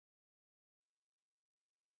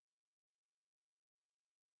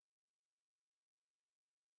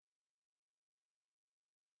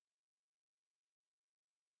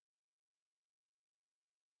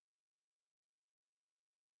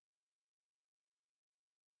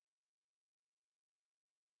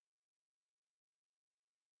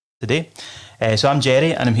today. So I'm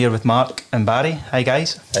Jerry and I'm here with Mark and Barry. Hi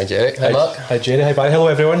guys. Hi Jerry. Hi Mark. Hi Jerry. Hi Barry. Hello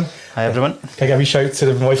everyone. Hi everyone. Can I give a wee shout to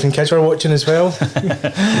the wife and kids who are watching as well?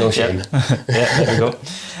 No shame. Yeah, there we go.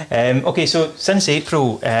 Okay, so since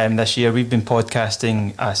April this year we've been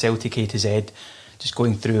podcasting Celtic A-Z, just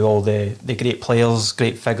going through all the great players,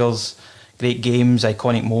 great figures, great games,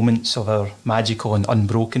 iconic moments of our magical and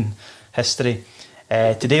unbroken history.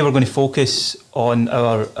 Today we're going to focus on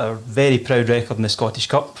our very proud record in the Scottish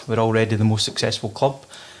Cup. We're already the most successful club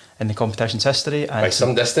in the competition's history. And by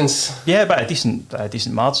some distance. Yeah, but a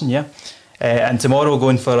decent margin, yeah. And tomorrow we're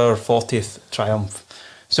going for our 40th triumph.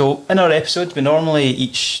 So in our episode, we normally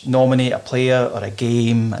each nominate a player or a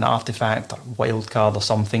game, an artefact or wild card or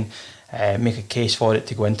something, make a case for it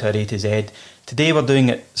to go into our A to Z. Today we're doing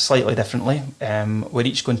it slightly differently. We're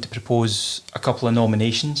each going to propose a couple of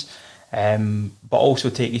nominations, but also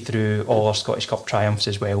take you through all our Scottish Cup triumphs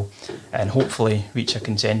as well, and hopefully reach a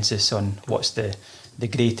consensus on what's the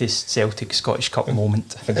greatest Celtic Scottish Cup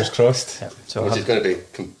moment. Fingers crossed. Yeah, so which is going to be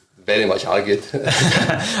very much argued.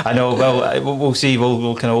 I know. Well, we'll see.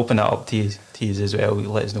 We'll kind of open that up to you as well.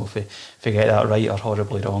 Let us know if we get that right or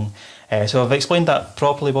horribly wrong. So I've explained that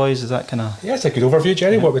properly, boys. Is that kind of... Yeah, it's a good overview,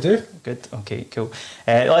 Jerry, what we do. Good, okay, cool.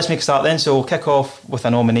 Let's make a start then. So we'll kick off with a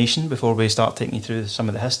nomination before we start taking you through some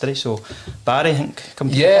of the history. So Barry, I think, come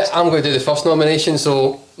to you first. I'm going to do the first nomination.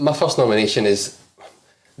 So my first nomination is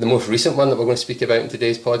the most recent one that we're going to speak about in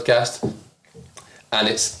today's podcast. And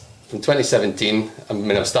it's from 2017.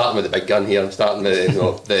 I'm starting with the big gun here. I'm starting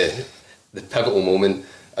with the pivotal moment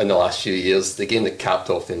in the last few years, the game that capped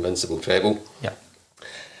off the invincible treble. Yeah.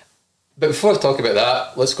 But before I talk about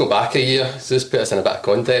that, let's go back a year. So this put us in a bit of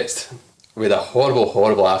context. We had a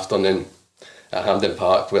horrible afternoon at Hampden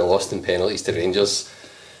Park. We lost in penalties to Rangers.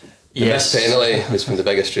 The missed penalty was from the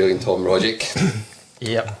big Australian Tom Rogic.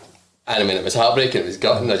 Yep. And I mean, it was heartbreaking, it was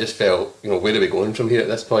gutting. I just felt, where are we going from here at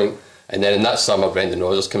this point? And then in that summer, Brendan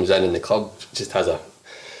Rodgers comes in and the club just has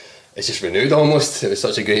it's just renewed almost. It was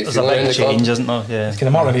such a great feeling in the club. There's a big change, isn't there? Yeah. It's kind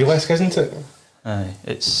of Martin Elisk, isn't it?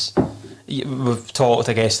 It's... We've talked,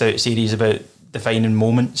 I guess, throughout the series about defining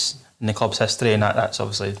moments in the club's history, and that's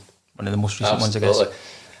obviously one of the most recent ones, I guess.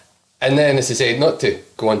 And then, as I said, not to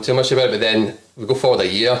go on too much about it, but then we go forward a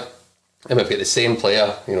year and we've got the same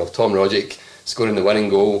player, Tom Rogic, scoring the winning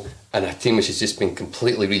goal, and a team which has just been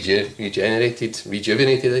completely rejuvenated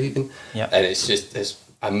even. Yep. And it's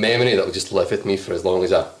a memory that will just live with me for as long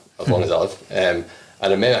as I live. And I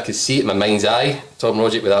remember I could see it in my mind's eye, Tom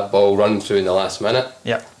Rogic with that ball running through in the last minute.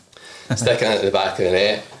 Yep. Sticking it at the back of the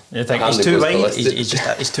net. You think he's too wide?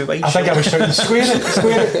 He's too wide. I think I was shouting, square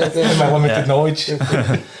it, in my limited knowledge. And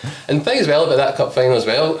the thing as well about that cup final as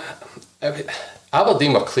well,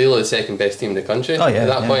 Aberdeen were clearly the second best team in the country at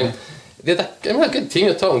that point. They had a good team.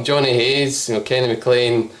 You're talking Johnny Hayes, Kenny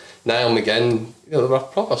McLean, Niall McGinn. They were a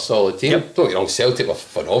proper solid team. Yep. Don't get wrong, Celtic were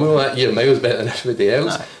phenomenal that year, miles better than everybody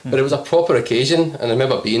else. But it was a proper occasion, and I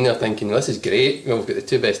remember being there thinking, this is great. We've got the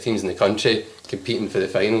two best teams in the country competing for the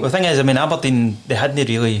final. Well, the thing is, Aberdeen, they hadn't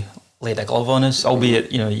really laid a glove on us,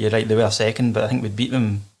 albeit, you're right, they were second, but I think we'd beat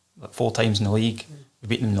them 4 times in the league. We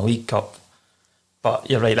beat them in the League Cup.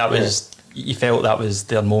 But you're right, that was... You felt that was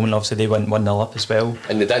their moment. Obviously, they went 1-0 up as well.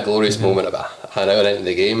 And they that glorious moment about an hour into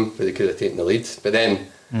the game where they could have taken the lead. But then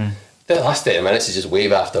the last 30 minutes is just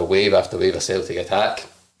wave after wave after wave of Celtic attack.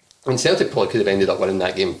 And Celtic probably could have ended up winning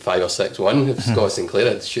that game 5 or 6-1 if Scott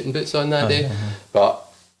Sinclair had shooting boots on that day. But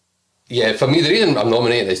yeah, for me, the reason I'm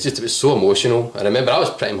nominated is just it was so emotional. I remember I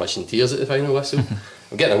was pretty much in tears at the final whistle.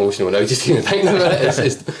 I'm getting emotional now just even thinking about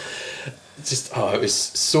it. It was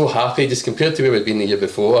so happy just compared to where we'd been the year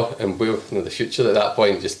before, and where the future at that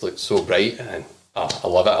point just looked so bright, and I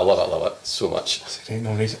love it so much. It's a great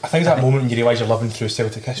nomination. I think it's that moment when you realise you're living through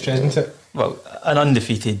Celtic history, isn't it? Well, an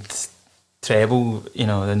undefeated treble,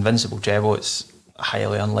 the invincible treble, it's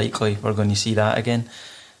highly unlikely we're going to see that again.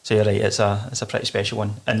 So you're right, it's a pretty special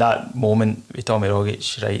one. And that moment with Tommy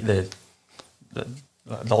Rogic, right,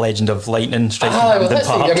 the legend of lightning striking Hampden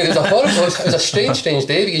Park. It was a strange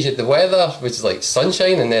day because you had the weather, which is like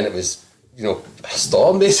sunshine, and then it was, a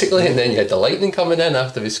storm basically, and then you had the lightning coming in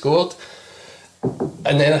after we scored.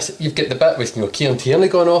 And then you've got the bit with Kieran Tierney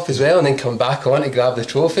going off as well, and then come back on to grab the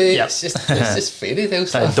trophy. Yep. It's just fairy tale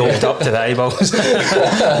stuff. Doped up to the eyeballs,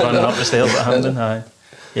 running up the stairs at Hampden.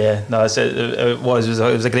 Yeah, no, it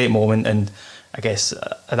was a great moment, and I guess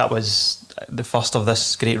that was the first of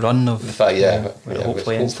this great run of. In fact,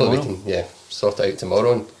 hopefully we can sort it out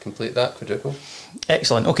tomorrow and complete that quadruple.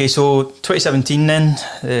 Excellent. Okay, so 2017 then,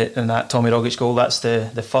 and that Tommy Rogic goal, that's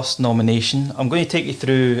the first nomination. I'm going to take you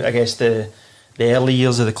through, I guess, the the early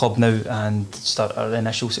years of the club now and start our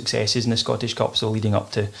initial successes in the Scottish Cup, so leading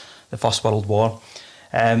up to the First World War.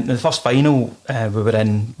 The first final we were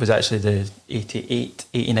in was actually the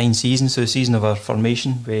 88-89 season, so the season of our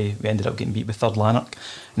formation. We ended up getting beat by Third Lanark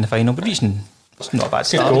in the final, but reaching, it's not a bad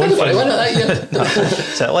start. So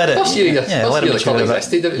let it, first year the club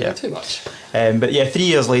existed, it was too much. But yeah, 3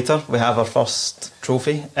 years later, we have our first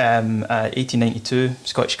trophy. 1892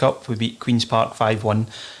 Scottish Cup, we beat Queen's Park 5-1,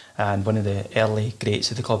 and one of the early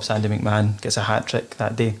greats of the club, Sandy McMahon, gets a hat-trick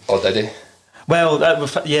that day. Oh, did he? Well, there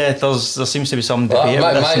seems to be some debate.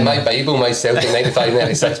 My Bible, my Celtic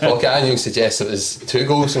 95-96 pocket annual suggests it was 2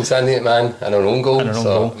 goals from Sandy McMahon and an own goal. I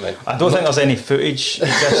don't think there's any footage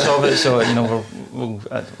just of it, so we'll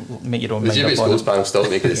make your own mind up on it. The Goals panel still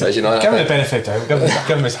make a decision on it. Give him the benefit out. Give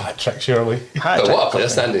him his hat-trick, surely. But what a player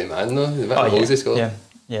Sandy McMahon, though. The amount of goals he scored.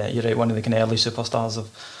 Yeah, you're right, one of the kind of early superstars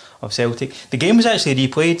of Celtic. The game was actually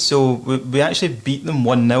replayed, so we actually beat them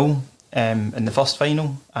 1-0 in the first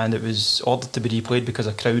final, and it was ordered to be replayed because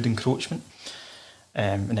of crowd encroachment,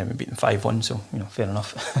 and then we beat them 5-1, so fair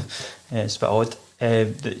enough. It's a bit odd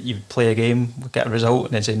that you play a game, get a result,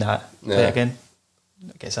 and then say play it again.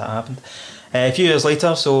 I guess that happened. A few years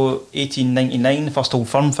later, so 1899, the first Old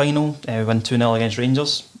Firm final, we won 2-0 against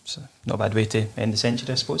Rangers, so not a bad way to end the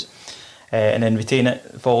century, I suppose. And then retain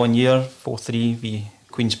it the following year, 4-3 v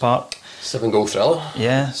Queen's Park. 7-goal thriller.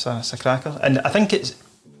 Yeah, so it's a cracker. And I think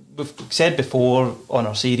we've said before on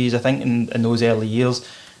our series, I think in those early years,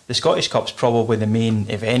 the Scottish Cup's probably the main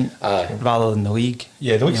event rather than the league.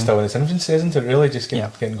 Yeah, the league's still in its infancy, isn't it? Really, just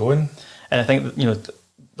getting going. And I think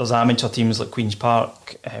there's amateur teams like Queen's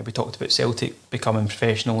Park. We talked about Celtic becoming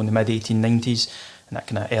professional in the mid 1890s, and that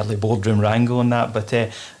kind of early boardroom wrangle and that.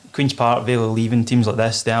 But Queen's Park, Vale of Leaving, teams like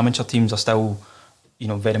this, the amateur teams are still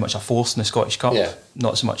very much a force in the Scottish Cup,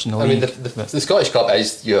 not so much in the league. I mean, the Scottish Cup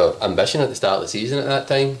is your ambition at the start of the season at that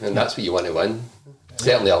time, and that's what you want to win.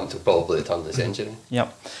 Certainly up until probably the turn of the century.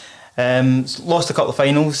 Yep. Lost a couple of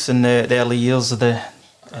finals in the early years of the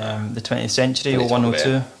 20th century,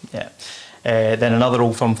 01-02. Yeah. Then another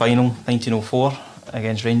Old Firm final, 1904,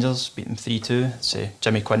 against Rangers, beat them 3-2. It's a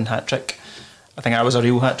Jimmy Quinn hat-trick. I think that was a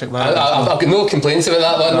real hat-trick. I've got no complaints about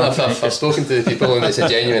that one. I've spoken to the people and it's a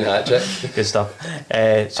genuine hat-trick. Good stuff.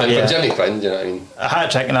 For Jimmy Quinn, do you know what I mean? A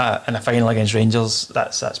hat-trick in a final against Rangers,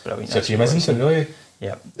 that's brilliant. It's a few, isn't it, really?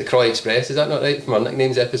 Yeah. The Croy Express, is that not right, from our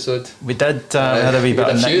nicknames episode? We did had a wee bit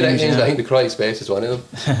of nicknames. A few nicknames, but I think the Croy Express is one of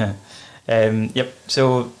them. Yep,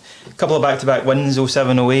 so a couple of back-to-back wins,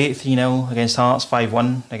 07-08, 3-0 against Hearts,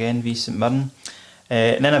 5-1 again v St Mirren.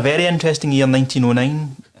 And then a very interesting year,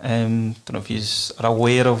 1909. Don't know if you are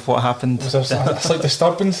aware of what happened. Was there a slight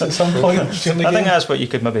disturbance at some point during the game? I think that's what you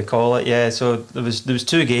could maybe call it. Yeah. So there was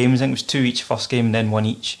 2 games. I think it was 2 each first game, and then 1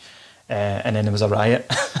 each, and then there was a riot.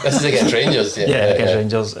 This is against Rangers. Against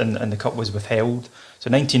Rangers, and the cup was withheld. So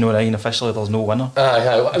 1909 officially there's no winner.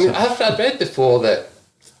 I mean, I've read before that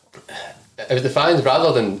it was the fans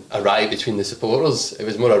rather than a riot between the supporters. It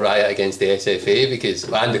was more a riot against the SFA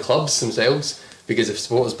and the clubs themselves. Because if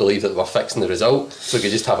supporters believed that they were fixing the result, so we could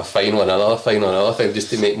just have a final and another final and another final just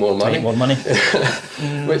to make more money.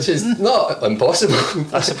 Which is not impossible.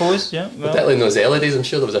 I suppose, yeah. Well, particularly in those early days, I'm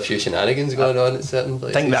sure there was a few shenanigans going on at certain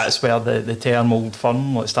places. I think that's where the term Old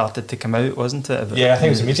Firm started to come out, wasn't it? Yeah, I think it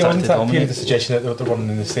was immediate, wasn't that period, the suggestion that they're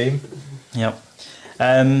running the same. Yeah.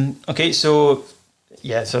 Okay, so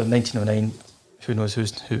 1909. Who knows who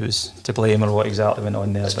was to blame or what exactly went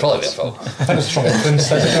on there? It's probably their fault. I think it's strong influence.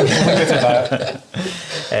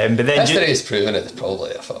 But then history has proven it's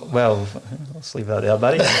probably their fault. Well, let's leave that there,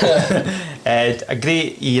 Barry. A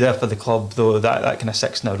great era for the club, though. That kind of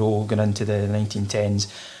 6 in a row going into the 1910s,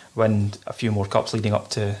 won a few more cups leading up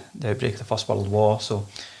to the outbreak of the First World War. So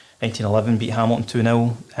 1911 beat Hamilton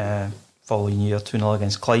 2-0. Following year 2-0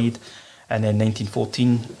 against Clyde. And then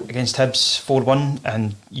 1914 against Hibs 4-1,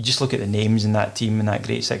 and you just look at the names in that team, in that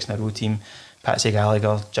great 6 in a row team: Patsy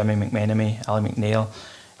Gallagher, Jimmy McMenemy, Ali McNeil.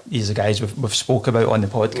 These are guys we've spoke about on the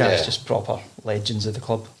podcast, just proper legends of the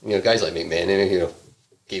club. Guys like McMenemy,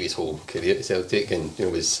 gave his whole career to Celtic, and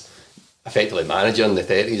was effectively manager in the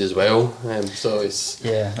 30s as well. So it's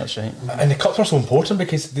that's right. And the cups are so important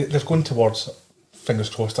because they're going towards, fingers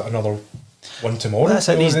crossed, at another one tomorrow. Well, that's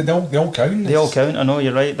it. They all count. They all count. I know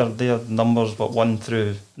you're right. They're numbers, but 1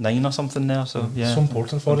 through 9 or something there. So so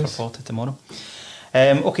important for us. 40 tomorrow.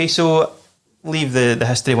 Okay, so leave the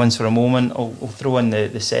history ones for a moment. I'll throw in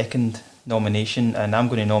the second nomination, and I'm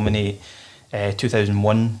going to nominate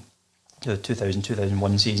 2001, the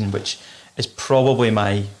 2000-2001 season, which is probably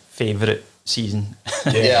my favourite season.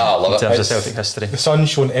 I love in terms of Celtic history. The sun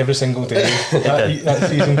shone every single day that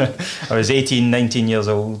season. I was 18, 19 years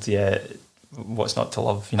old. Yeah. what's not to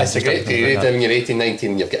love? You know, it's a great period. Like I mean, you're 18,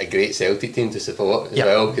 19, you've got a great Celtic team to support as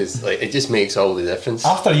well, because like, it just makes all the difference.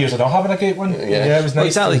 After years of not having a great one, it was nice.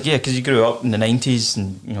 Exactly, because you grew up in the 90s,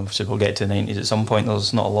 and you know, so we'll get to the 90s at some point.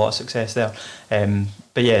 There's not a lot of success there,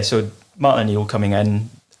 but yeah. So Martin O'Neill coming in,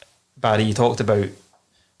 Barry, you talked about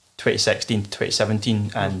 2016 to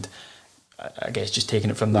 2017, and I guess just taking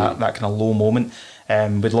it from that kind of low moment.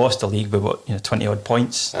 We'd lost the league by 20 odd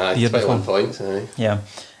points the year 21 before. Points, aye. Yeah.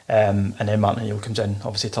 And then Martin O'Neill comes in,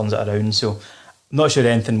 obviously turns it around. So I'm not sure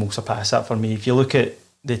anything will surpass that for me. If you look at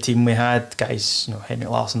the team we had, guys, Henrik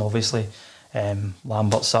Larsson obviously,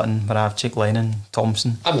 Lambert, Sutton, Moravchik, Lennon,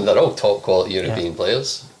 Thompson. I mean, they're all top quality European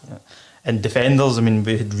players. Yeah. And defenders, I mean,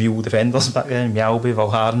 we had real defenders back then. Mjalby,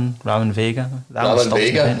 Valharen, Raman Vega. Raman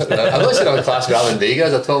Vega. I'm not sure I would class Raman Vega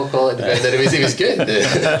as a top quality defender. He was good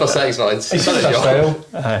for 6 months. He's got a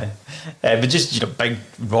style. But just, big,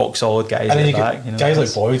 rock solid guys and at the then back. Guys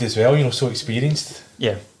like Boyd as well, so experienced.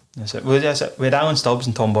 Yeah. That's it. We had Alan Stubbs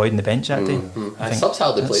and Tom Boyd in the bench that day. Stubbs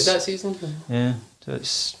hardly played that season. Yeah. So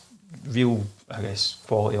it's real, I guess,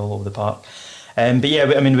 quality all over the park. But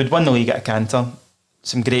yeah, I mean, we'd won the league at a canter.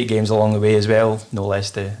 Some great games along the way as well, no less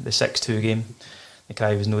the 6-2 game. The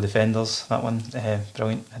cry was no defenders, that one.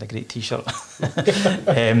 Brilliant, had a great t-shirt.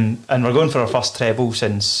 And we're going for our first treble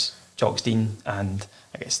since Jock Stein and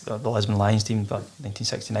I guess the Lisbon Lions team, but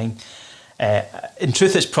 1969. In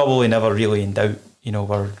truth, it's probably never really in doubt. You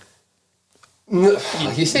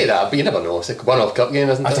say that, but you never know. It's like a one-off cup game,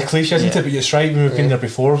 isn't it? It's a cliche, isn't it? But it's right, when we've been there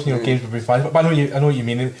before, games would be fine. But I know what you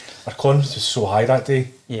mean. Our confidence was so high that day.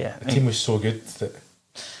 Yeah. The team was so good that...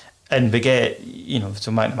 And we get,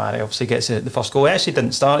 so McNamara obviously gets the first goal. It actually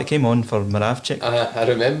didn't start, it came on for Moravchik. I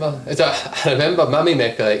remember. My main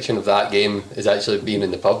recollection of that game is actually being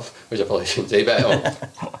in the pub, which I probably shouldn't say, but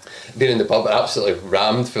being in the pub, absolutely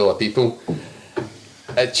rammed full of people.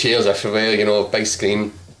 Chairs everywhere, big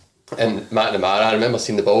screen. And McNamara, I remember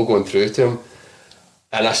seeing the ball going through to him,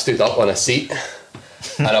 and I stood up on a seat.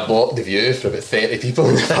 And I blocked the view for about 30 people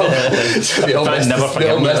in the pub. So they all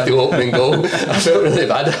missed the opening goal. I felt really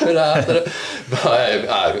bad about that after it.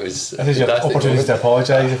 But it was... This is your opportunity to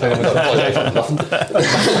apologise if anyone... apologise for nothing.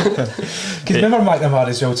 Because remember McNamara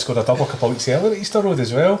as well scored a double a couple of weeks earlier at Easter Road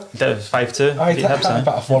as well? He did 5-2. He had a bit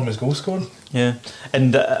of form as goal scoring. Yeah.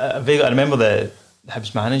 And I remember the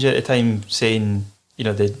Hibs manager at the time saying,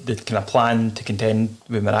 they kind of planned to contend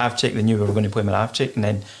with Moravchik. They knew we were going to play Moravchik, and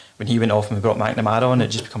then when he went off and we brought McNamara on, it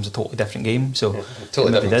just becomes a totally different game. So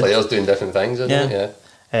totally different players doing different things, isn't it?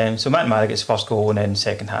 Yeah. So McNamara gets the first goal, and then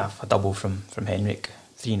second half a double from Henrik,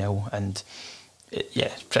 3-0, and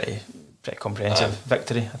pretty comprehensive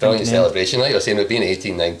victory. Brilliant celebration, like you were saying, with being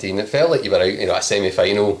 18, 19, it felt like you were out, a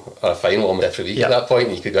semi-final or a final almost every week at that point,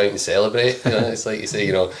 and you could go out and celebrate. It's like you say,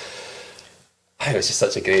 it was just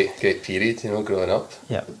such a great period, growing up.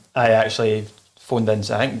 Yeah, I actually phoned in.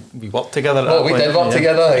 So I think we worked together. We did work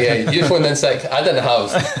together. Yeah, you phoned in sick. I didn't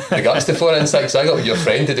have the guts to phone in sick, so I got your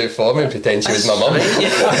friend to do it for me and pretend she was my mum.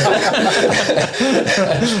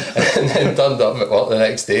 And then turned up at work the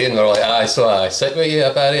next day, and we were like, "I sit with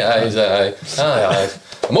you, Barry. Aye.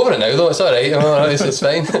 I'm over it now though. It's all right. It's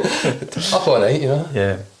fine. Up all night,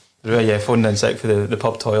 Yeah, phoning in sick for the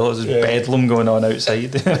pub toilet. There was bedlam going on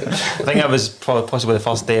outside. I think that was possibly the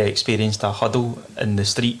first day I experienced a huddle in the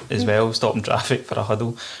street as well, stopping traffic for a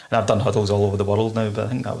huddle. And I've done huddles all over the world now, but I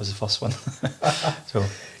think that was the first one. So,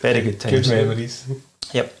 very good times. Good memories.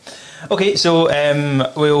 Yep. Okay, so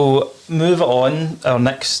we'll move on. Our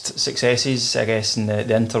next successes, I guess, in the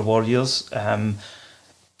interwar years.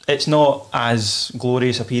 It's not as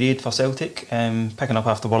glorious a period for Celtic. Picking up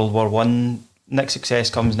after World War One. Next success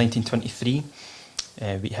comes 1923,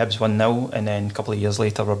 beat Hibs 1-0, and then a couple of years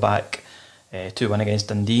later we're back 2-1 against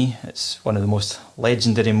Dundee. It's one of the most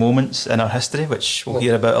legendary moments in our history, which we'll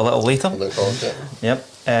hear about a little later. Look forward to it. Yep.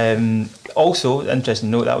 Also, interesting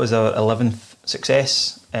note, that was our 11th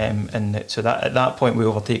success, and so that at that point we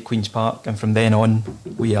overtake Queen's Park, and from then on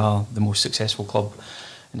we are the most successful club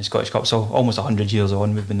in the Scottish Cup. So almost 100 years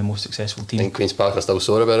on, we've been the most successful team. I think Queen's Park are still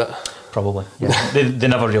sore about it. Probably, yeah. they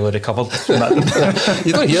never really recovered from that.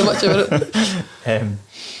 You don't hear much about it.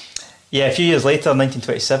 A few years later,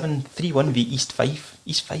 1927, 3-1 v East Fife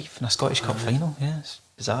in a Scottish Cup final. Yeah, it's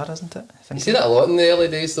bizarre, isn't it? You see that a lot in the early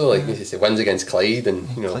days though, like you say wins against Clyde and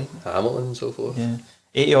Hamilton and so forth. Yeah,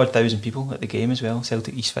 80,000 people at the game as well.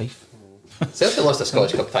 Celtic East Fife. Celtic lost a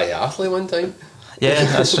Scottish Cup tie to Athley one time. Yeah,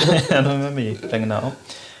 that's I remember you bringing that up.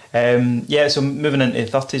 So moving into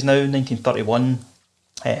the 30s now, 1931,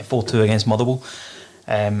 4-2 against Motherwell.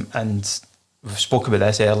 And we've spoken about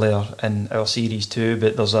this earlier in our series too,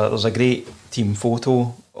 but there's a great team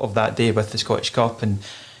photo of that day with the Scottish Cup, and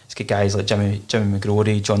It's got guys like Jimmy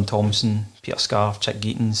McGrory, John Thompson, Peter Scarf, Chick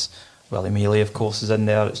Geatons, Willie Mealy, of course, is in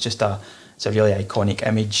there. It's just it's a really iconic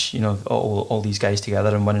image, all these guys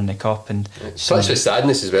together and winning the cup. And such with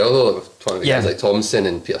sadness as well, though. One of the guys like Thompson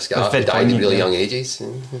and Peter Scarf, they died at really young ages.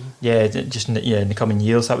 Yeah, just in the coming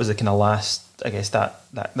years, that was the kind of last, I guess,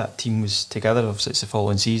 that team was together. Obviously, it's the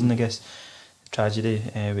following season, I guess. Tragedy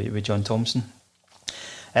with John Thompson.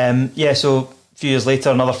 So a few years later,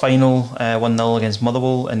 another final, 1-0 against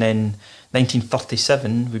Motherwell, and then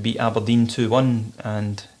 1937 we beat Aberdeen 2-1,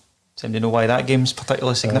 and do you know why that game's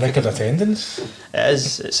particularly significant? Record attendance? It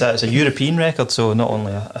is. It's a European record, so not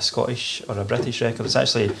only a Scottish or a British record.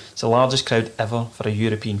 It's the largest crowd ever for a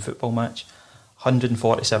European football match.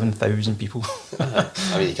 147,000 people. I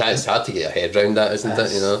mean, it's hard to get your head around that, isn't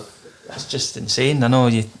it? That's just insane. I know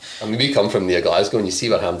you. I mean, we come from near Glasgow, and you see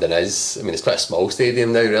where Hampden is. I mean, it's quite a small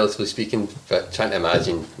stadium now, relatively speaking. But trying to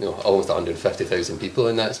imagine, almost 150,000 people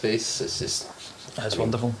in that space, it's just. That's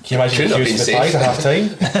wonderful. Can you imagine if you was the tide at half time?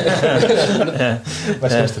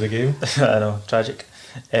 Listen to the game. I know, tragic.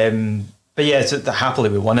 But yeah, happily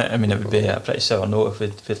we won it. I mean, it would be a pretty sour note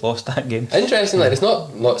if we'd lost that game. Interestingly, it's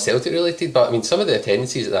not Celtic related, but I mean, some of the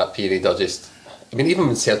attendances at that period are just. I mean, even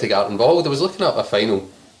when Celtic aren't involved, I was looking at a final.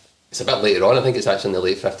 It's a bit later on. I think it's actually in the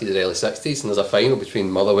late 50s or early 60s, and there's a final between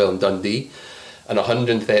Motherwell and Dundee, and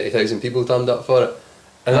 130,000 people turned up for it.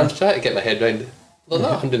 And I'm trying to get my head around. There's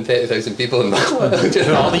not 130,000 people in Motherwell.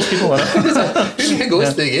 Who are these people? Who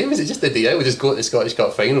goes to the game? Is it just the day out? We just go to the Scottish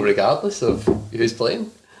Cup final regardless of who's playing?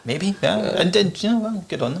 Maybe, yeah. And well,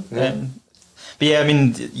 good on them. Yeah. But yeah, I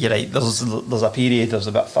mean, you're right. There's a period. There's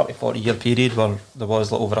about 40 year period where there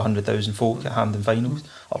was like over 100,000 folk at Hampden finals,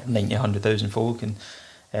 or 90, 100,000 folk, and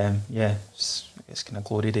it's kind of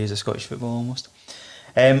glory days of Scottish football almost.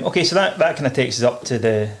 Okay, so that kind of takes us up to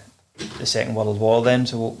the Second World War then.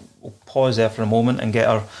 So we'll pause there for a moment and get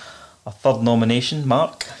our third nomination.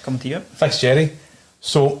 Mark, coming to you. Thanks, Jerry.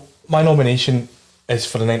 So my nomination is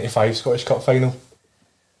for the 95 Scottish Cup final.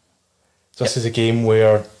 So this is a game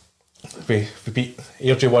where we beat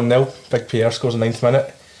Airdrie 1-0. Big Pierre scores in the 9th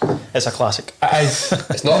minute. It's a classic. It is.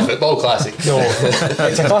 It's not a football classic. No,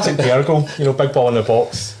 it's a classic Pierre goal. Big ball in the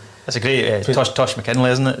box. It's a great Tosh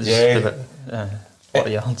McKinley, isn't it? It's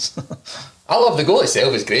 40 yards. I love the goal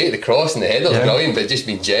itself. It's great. The cross and the header is brilliant, but just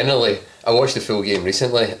been generally. I watched the full game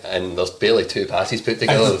recently, and there's barely two passes put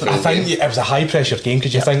together. I think it was a high pressure game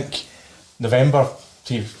because you think November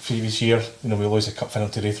previous year, we lose the cup final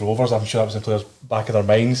to Wraith Rovers. I'm sure that was in the players' back of their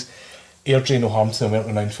minds. Airdrie and Northampton weren't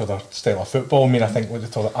renowned for their style of football. I mean, I think what they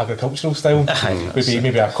call it agricultural style would be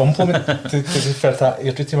maybe a compliment to refer to that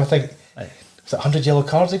Airdrie team. I think was it 100 yellow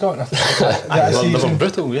cards they got? And I think they were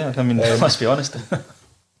brutal. Yeah, I mean, let's be honest.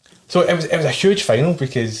 So it was a huge final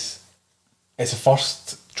because it's the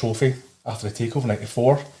first trophy after the takeover in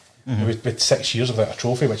 '94. Mm-hmm. With 6 years without a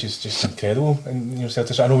trophy, which is just incredible. And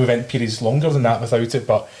Celtic, I know we went periods longer than that without it,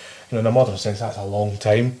 but in a modern sense, that's a long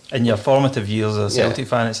time. In your formative years as a Celtic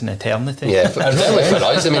fan, it's an eternity. Yeah, for us,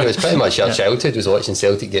 I mean, it was pretty much our childhood was watching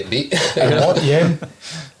Celtic get beat. Yeah.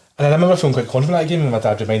 And I remember feeling quite confident that game, and my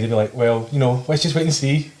dad reminded me, like, well, let's just wait and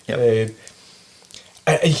see. Yep.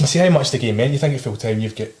 And you can see how much the game meant. You think at full time,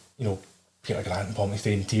 you've got, Peter Grant and Paul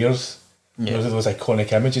McStay in tears. Yeah. Those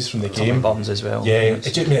iconic images from the game. Tommy Burns as well. Yeah, it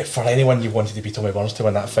just for anyone you wanted to be Tommy Burns to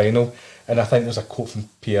win that final. And I think there's a quote from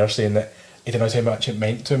Pierre saying that he didn't know how much it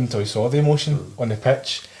meant to him until he saw the emotion on the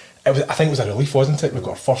pitch. I think it was a relief, wasn't it? We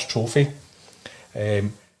got our first trophy,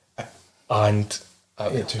 and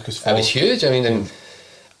it took us forward. It was huge. I mean, and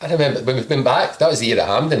I remember when we've been back. That was the year at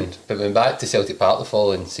Hampden, but we went back to Celtic Park the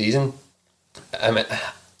following season. I mean,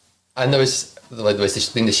 and there was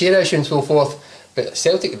the share issue and so forth. But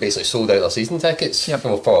Celtic basically sold out their season tickets for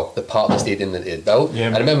the part of the stadium that they had built.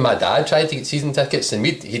 I remember my dad tried to get season tickets, and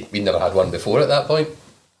we'd never had one before at that point,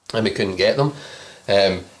 and we couldn't get them.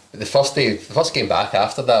 The first game back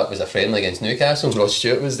after that was a friendly against Newcastle, and Ross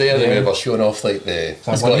Stewart was there, and we were showing off like the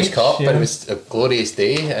Scottish Cup, and it was a glorious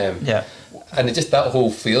day. And it just, that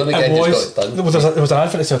whole feeling again just got done. There was an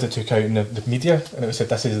advert that Celtic took out in the media, and it said,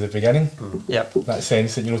 "This is the beginning." That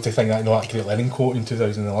sense that to think that that great Lennon quote in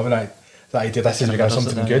 2011. That idea, this is the beginning of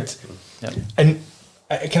something good. And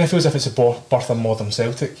it kind of feels as if it's a birth of modern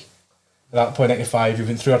Celtic. At that point, 95, we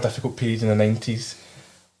went through our difficult period in the 90s.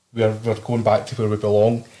 We're going back to where we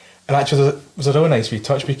belong. And actually, it was a really nice wee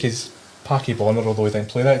touch because Packy Bonner, although he didn't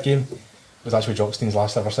play that game, was actually Jockstein's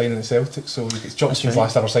last ever signing at Celtic. So it's Jockstein's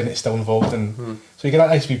last ever signing, it's still involved. And so you get that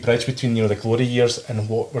nice wee bridge between the glory years and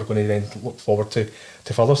what we're going to then look forward to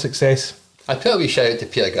further success. I'd put a wee shout out to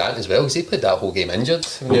Peter Grant as well, because he played that whole game injured.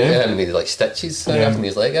 And he had like stitches in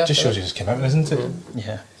his leg after. Just shows you just came out, isn't it?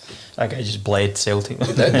 Yeah. That guy just bled Celtic.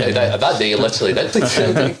 That day, literally did play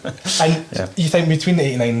Celtic. And you think between the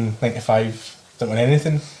 89 95, didn't win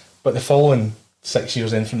anything, but the following 6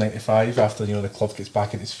 years in from 95, after the club gets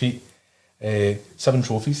back at its feet, 7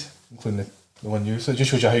 trophies, including the one you. So it just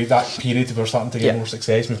shows you how that period we're starting to get more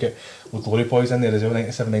success. We've got the Glory Boys in there as well,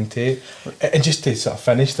 97, 98. And just to sort of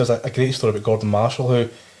finish, there's a great story about Gordon Marshall, who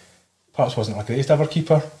perhaps wasn't our greatest ever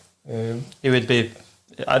keeper. He would be.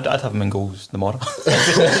 I'd have him in goals tomorrow. Gordon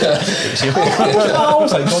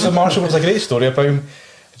Marshall, was a great story about him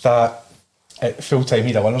that at full time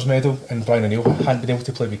he had a winners medal and Brian O'Neill hadn't been able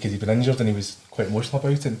to play because he'd been injured and he was quite emotional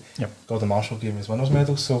about it, and Gordon Marshall gave him his winners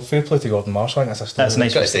medal, so fair play to Gordon Marshall. I think that's a story. That's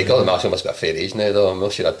nice. I've got to say, Gordon Marshall must be a fair age now though. I'm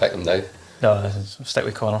not sure I'd pick him now. No, stick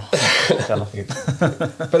with Connor.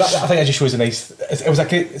 But I think it just shows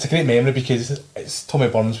it's a great memory because it's Tommy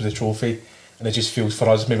Burns with the trophy. And it just feels for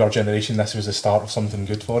us, maybe our generation, this was the start of something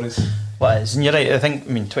good for us. Well, it is, and you're right. I think,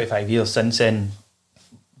 25 years since then,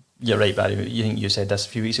 you're right, Barry. You said this a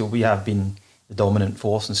few weeks ago. We have been the dominant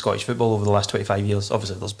force in Scottish football over the last 25 years.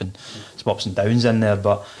 Obviously, there's been some ups and downs in there,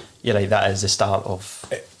 but you're right, that is the start of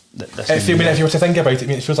this. If you were to think about it,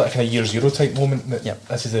 it feels like a kind of year zero type moment. That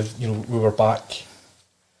this is we were back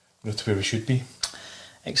to where we should be.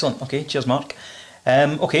 Excellent. Okay, cheers, Mark.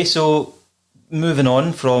 Okay, so moving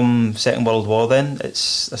on from Second World War, then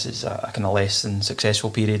this is a kind of less than successful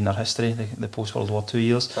period in our history, the post World War II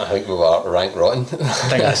years. I think we were rank rotten. I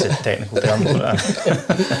think that's a technical term.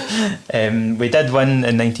 We did win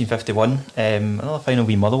in 1951, another final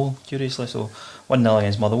v Motherwell, curiously, so 1-0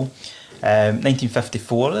 against Motherwell.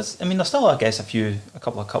 1954 is, there's still, I guess, a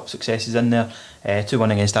couple of cup successes in there.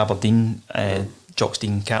 2-1 against Aberdeen. Jock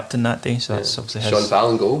Stein captain that day, so that's obviously his. Sean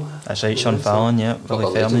Fallon goal. That's right, Sean Fallon, Willie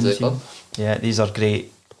Fairman. Yeah, these are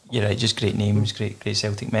great. You're right, just great names, great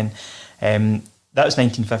Celtic men. That was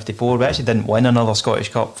 1954. We actually didn't win another Scottish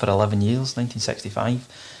Cup for 11 years, 1965.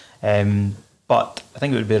 But I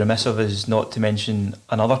think it would be remiss of us not to mention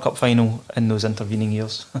another cup final in those intervening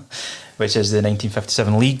years, which is the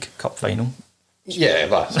 1957 League Cup final. Yeah,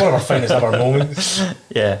 but it's one of our finest ever moments.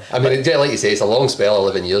 Yeah, like you say, it's a long spell,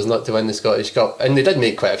 11 years not to win the Scottish Cup, and they did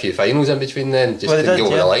make quite a few finals in between then, just to go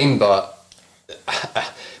over the line. But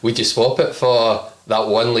would you swap it for that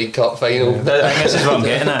one League Cup final? I think this is what I'm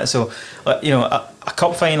getting at. So, a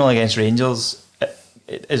cup final against Rangers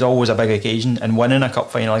is always a big occasion, and winning a cup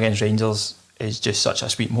final against Rangers is just such a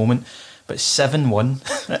sweet moment. But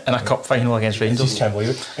 7-1 in a cup final against Rangers, I just can't believe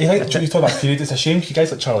it. You talk about that period. It's a shame because you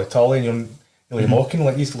guys like Charlie Tully and you're mocking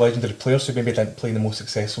like these legendary players who maybe didn't play in the most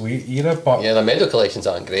successful era, but their medal collections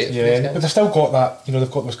aren't great. Yeah, but they've still got that. They've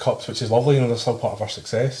got those cups, which is lovely. They're still part of our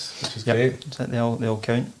success, which is great. They all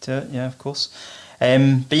count to it. Yeah, of course.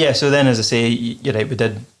 But yeah, so then, as I say, you're right. We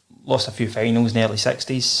lost a few finals in the early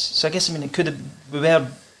 '60s. So I guess we were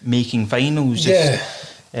making finals. You've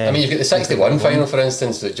got the '61 final, for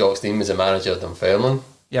instance, that Jock Stein was the manager of Dunfermline.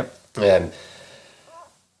 Yep.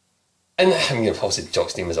 And obviously Jock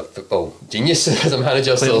Stein was a football genius as a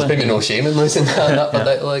manager, so there's maybe no shame in losing that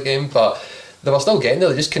particular game. But they were still getting there;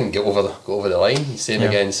 they just couldn't go over the line. Same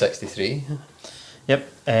again, '63. Yep,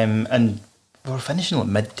 and we were finishing like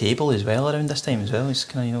mid-table as well around this time as well. It's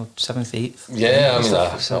kind of 7th, 8th. Yeah,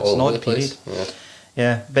 it's an odd period.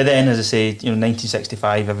 Yeah, but then, as I say,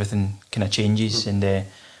 1965, everything kind of changes, and I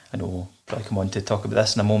know we'll probably come on to talk about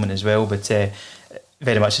this in a moment as well, but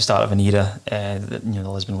very much the start of an era. The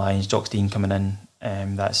Lisbon Lions, Jock Stein coming in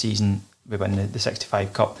that season, we win the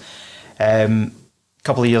 65 Cup.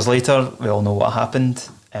 Couple of years later, we all know what happened.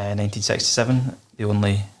 1967, the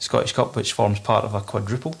only Scottish Cup which forms part of a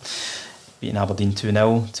quadruple, beating Aberdeen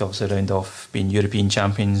 2-0 to obviously round off being European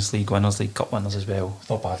champions, League winners, League Cup winners as well. It's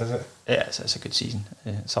not bad, is it? Yeah, it's a good season.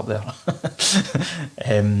 It's up there.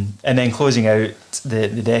 And then closing out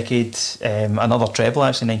the decade, another treble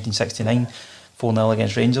actually, 1969, 4-0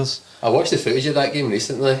 against Rangers. I watched the footage of that game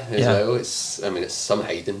recently as well. It's some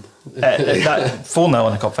hiding. That 4-0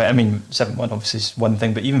 in a cup final. 7-1 obviously is one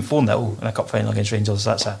thing, but even 4-0 in a cup final against Rangers,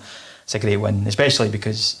 it's a great win, especially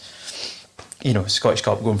because Scottish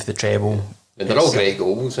Cup going for the treble. And they're all great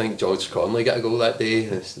goals. I think George Conley got a goal that day.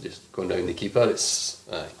 It's just going down the keeper.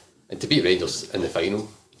 And to beat Rangers in the final,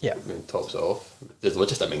 tops it off. They're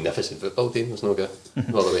just a magnificent football team. There's no other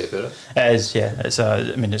way to put it. It is, yeah. It's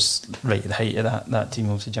it's right at the height of that team,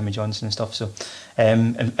 obviously Jimmy Johnson and stuff. So,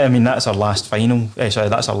 that's our last final. That's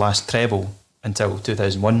our last treble until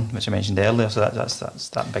 2001, which I mentioned earlier. So that's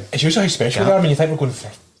that big. It's usually how special they are. You think we're going for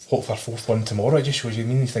our fourth one tomorrow. It just shows you.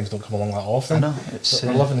 These things don't come along that often. I know.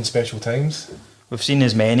 We're living in special times. We've seen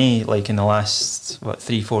as many in the last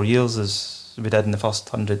 3-4 years as we did in the first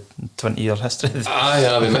 120-year history.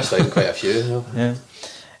 We missed out quite a few. Yeah.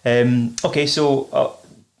 Okay, so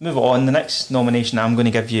move on. The next nomination I'm going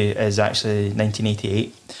to give you is actually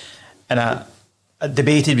 1988. And I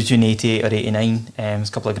debated between 88 or 89. There's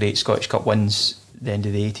a couple of great Scottish Cup wins at the end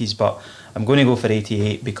of the 80s, but I'm going to go for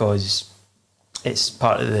 88 because it's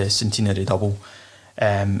part of the centenary double.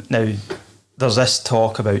 Now, there's this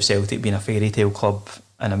talk about Celtic being a fairy tale club,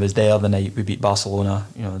 and I was there the night we beat Barcelona,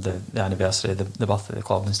 the anniversary, the birth of the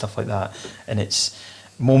club and stuff like that. And it's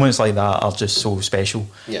moments like that are just so special.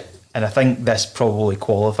 Yeah. And I think this probably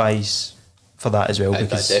qualifies for that as well.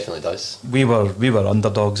 Because that definitely does. We were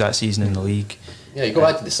underdogs that season in the league. Yeah, you go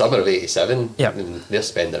back to the summer of '87. Yep. And they're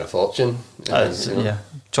spending a fortune. Yeah,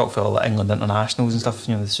 chock full of England internationals and stuff.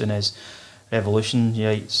 The Sunez Revolution,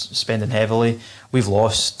 spending heavily. We've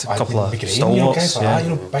lost a couple of stalwarts.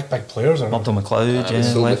 Big players. Murdo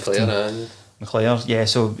McLeod, McLeod. Yeah,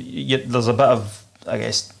 so there's a bit of, I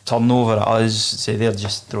guess, turnover at us. So they're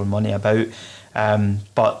just throwing money about.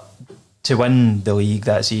 But to win the league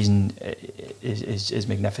that season is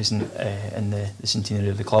magnificent in the centenary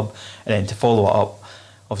of the club, and then to follow it up,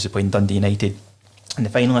 obviously playing Dundee United in the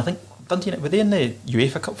final. I think Dundee United, were they in the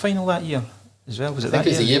UEFA Cup final that year as well? Was it that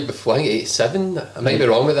year? I think it was the year before. I think '87. I might be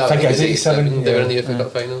wrong with that. I think it was '87. They were in the UEFA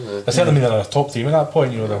Cup final. They certainly they're a top team at that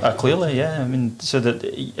point. Clearly, yeah. I mean, so that,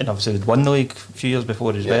 and obviously they'd won the league a few years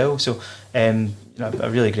before as well. So a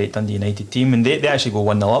really great Dundee United team, and they actually go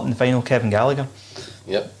 1-0 up in the final. Kevin Gallagher.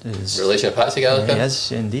 Yep. Relation of Patsy Gallagher. He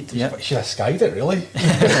is indeed. Yeah. Should have skied it, really.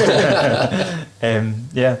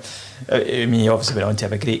 Yeah. I mean, he obviously went on to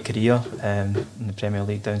have a great career in the Premier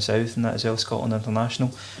League down south and that as well, Scotland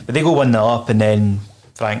International. But they go 1-0 up, and then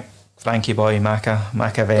Frankie boy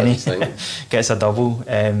McAvenny gets a double.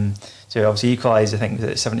 So obviously equalised, I think, was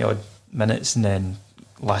it 70 odd minutes, and then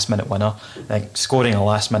last minute winner. Like scoring a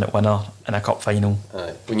last minute winner in a cup final.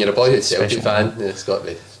 When you're a boyhood Celtic fan, it's got to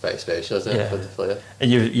be very special, isn't it, for the player?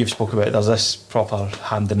 And you've spoken about it, there's this proper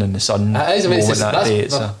handing in the sun moment that day.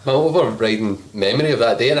 My overriding memory of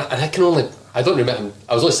that day, and I don't remember.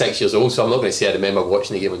 I was only 6 years old, so I'm not going to say I remember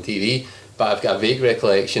watching the game on TV, but I've got a vague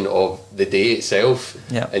recollection of the day itself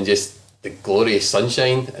and just the glorious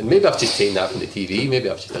sunshine. And maybe I've just taken that from the TV, maybe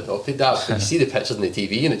I've just adopted that, but you see the pictures on the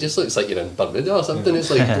TV and it just looks like you're in Bermuda or something. It's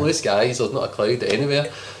like blue skies, there's not a cloud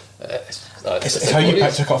anywhere. It's how you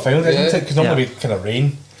picture a cup final, isn't it? Because normally we kind of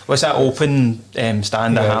rain. Well, it's that open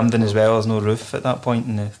stand at Hampden as well. There's no roof at that point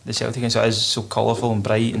in the Celtic game, so it is so colourful and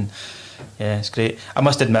bright, and yeah, it's great. I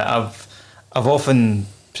must admit, I've often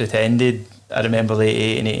pretended I remember the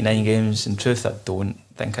 88 and 89 games. In truth, I don't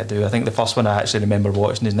think I do. I think the first one I actually remember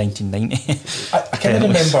watching is 1990. I kind of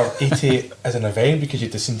remember 88 as an event because you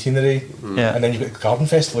had the centenary, and then you've got the Garden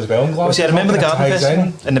Festival as well in Glasgow. I remember the Garden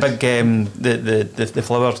Festival and the big the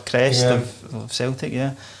flower crest of Celtic.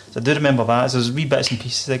 Yeah, so I do remember that. So there's wee bits and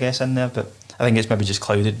pieces, I guess, in there, but I think it's maybe just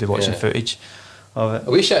clouded by watching footage of it.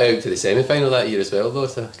 A wee shout out to the semi-final that year as well, though.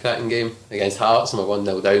 It's a cracking game against Hearts, and we're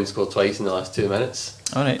 1-0 down, scored twice in the last 2 minutes.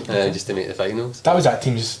 All right, just to make the finals. That was that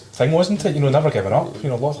team's thing, wasn't it? Never giving up.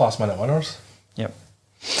 Lots of last minute winners. Yep.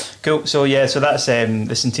 Cool. So that's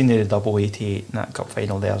the centenary double 88 in that cup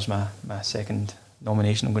final. There's my second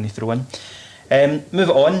nomination I'm going to throw in. Move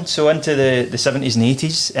it on. So into the 70s and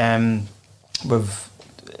 80s. We've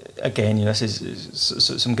again, this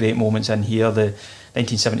is some great moments in here. The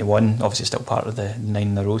 1971, obviously still part of the 9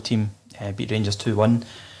 in a row team, beat Rangers 2-1.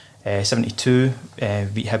 72,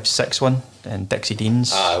 beat Hibs 6-1, and Dixie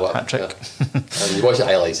Dean's hat-trick. And you watch the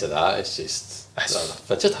highlights of that, it's just a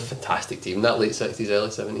fantastic team, that late 60s, early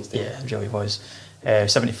 70s team. Yeah, it really was.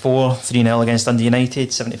 74, 3-0 against Dundee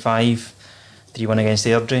United. 75, 3-1 against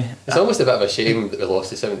Airdrie. It's almost a bit of a shame that we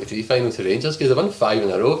lost the 73 final to Rangers, because they won 5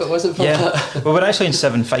 in a row if it wasn't for that. Well, we're actually in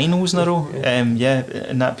 7 finals in a row. In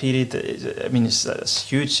that period. I mean, it's a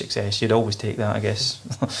huge success. You'd always take that, I guess.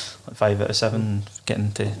 Like 5 out of 7,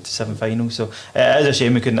 getting to 7 finals. So it is a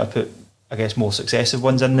shame we couldn't have put, I guess, more successive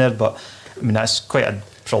ones in there. But I mean, that's quite a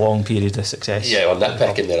prolonged period of success. Yeah, well,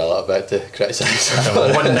 nitpicking there a little bit to criticise.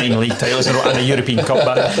 1-9 league titles and a European Cup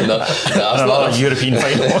back. And another European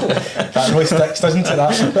final. That really sticks, doesn't it?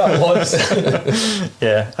 That was.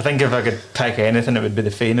 Yeah, I think if I could pick anything, it would be the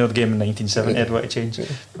Feyenoord game in 1970. I'd want to change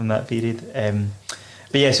from that period.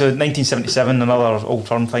 But yeah, so 1977, another Old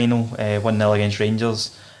Firm final, 1-0 against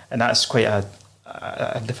Rangers, and that's quite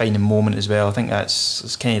a defining moment as well. I think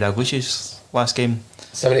that's Kenny Dalglish's last game.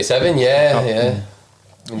 77, yeah.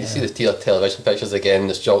 When you see the television pictures again,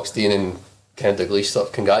 there's Jockstein and Ken Dalglish sort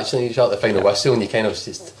of congratulating each other at the final whistle, and you kind of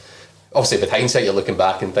just, obviously with hindsight, you're looking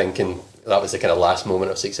back and thinking, that was the kind of last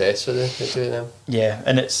moment of success for the two of them. Yeah,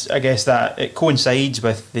 and I guess that it coincides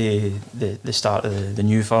with the start of the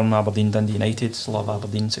new firm, Aberdeen Dundee United. A lot of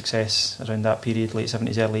Aberdeen success around that period, late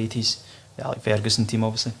 70s, early 80s. The Alec Ferguson team,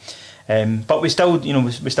 obviously. But we still,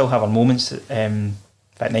 we still have our moments. In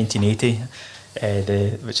fact, 1980,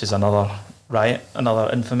 which is another riot, another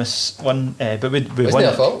infamous one. But we wasn't won. It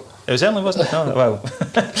their fault? It certainly wasn't. No, well,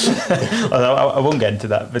 I won't get into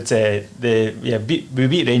that. But we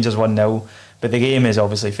beat Rangers 1-0. But the game is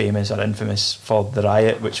obviously famous or infamous for the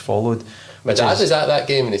riot which followed. My dad was at that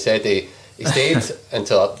game, and he said he stayed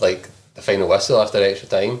until like the final whistle after extra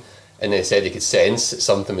time, and they said he could sense that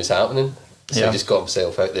something was happening. So he just got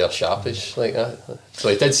himself out there sharpish like that. So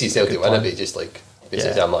he did see Celtic win it, but he just like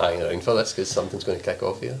basically, I'm not hanging around for this because something's going to kick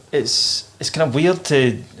off here. It's kind of weird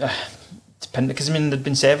to pin, because I mean there'd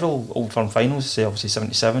been several Old Firm finals, say obviously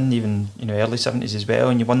 77, even early 70s as well,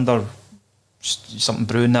 and you wonder something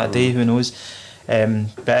brewing that day, who knows.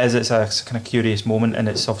 But it's a kind of curious moment, and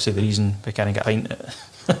it's obviously the reason we can't get behind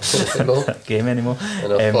that game anymore.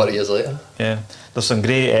 40 years later. Yeah, there's some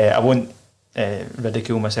great. I won't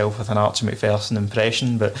ridicule myself with an Archie McPherson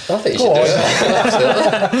impression, but I think you should do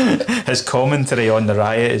it. His commentary on the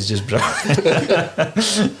riot is just brilliant.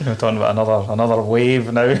 Talking about another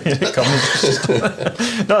wave now. It comes.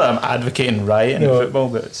 Not that I'm advocating rioting in football,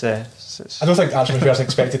 but it's I don't think Archie McPherson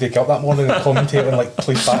expected to get up that morning and commentate on like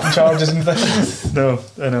police batting charges and things. No,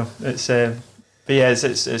 I know. It's but yeah,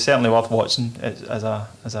 it's certainly worth watching as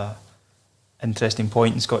a interesting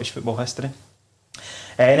point in Scottish football history.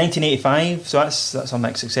 1985, so that's our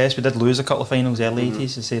next success. We did lose a couple of finals early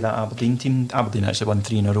 80s. To say that Aberdeen team, Aberdeen actually won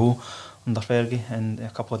 3 in a row under Fergie, and a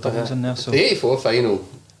couple of doubles in there. So the 84 final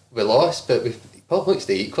we lost, but we probably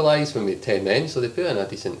they equalised when we had 10 men, so they put in a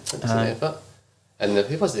decent effort. And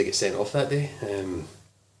who was it that get sent off that day?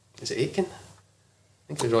 Is it Aiken? I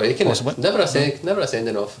think it was Roy Aiken. Never a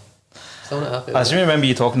sending off. Still not happy. I seem to remember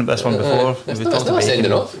you talking about this one before. It's still a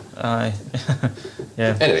sending off. Aye.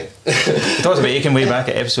 Yeah. Anyway. We talked about Aiken way back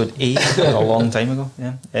at episode 8, a long time ago.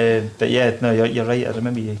 Yeah. But yeah, no, you're right. I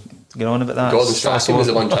remember you getting on about that. Gordon Strachan was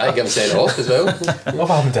the one trying to get him sent off as well. What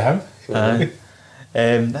happened to him?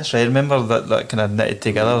 That's right. I remember that kind of knitted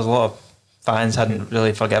together. There was a lot of fans hadn't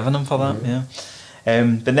really forgiven him for that. Yeah.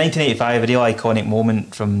 But 1985, a real iconic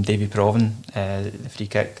moment from Davy Provan, the free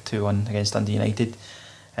kick 2-1 against Dundee United.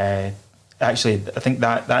 Actually, I think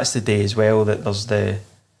that's the day as well that there's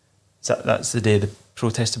that's the day the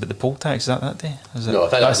protest about the poll tax. Is that day? No, I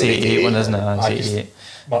think that's the 88 one, isn't it? That's 88.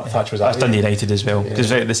 Mark Thatcher was that's Dundee United as well, because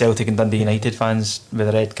the Celtic and Dundee United fans with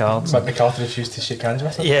the red cards. Mick McCarthy refused to shake hands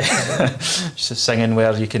with them. Yeah, just singing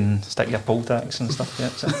where you can stick your poll tax and stuff. Yeah,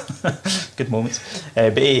 so good moments.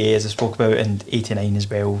 But 88, as I spoke about, and 89 as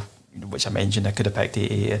well, which I mentioned. I could have picked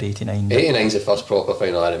 88 or 89. 89 is the first proper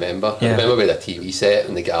final I remember. Yeah. I remember we had a TV set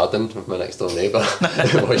in the garden with my next door neighbour.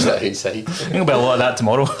 I watched that outside. I think there'll be a lot of that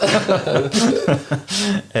tomorrow.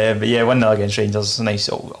 But yeah, 1-0 against Rangers, nice.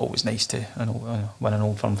 Always nice to win an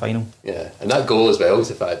Old Firm final. Yeah, and that goal as well is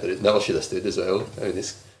the fact that it never should have stood as well. I mean,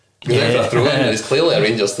 it's it's clearly a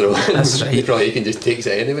Rangers throw. That's right. He can just takes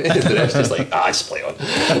it anyway. The ref's just like, just play on.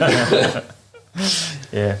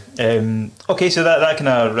 Yeah. Okay, so that kind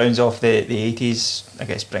of rounds off the 80s, I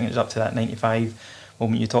guess, bringing us up to that 95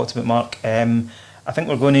 moment you talked about, Mark. I think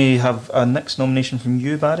we're going to have a next nomination from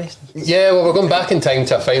you, Barry. Yeah, well, we're going back in time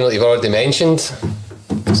to a final that you've already mentioned. So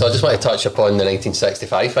I just want to touch upon the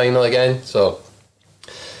 1965 final again. So,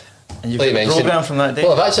 and you've got the programme from that day?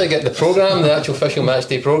 Well, I've actually got the programme, the actual official match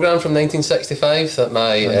day programme from 1965 that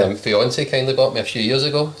my fiancée kindly bought me a few years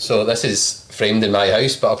ago. So this is framed in my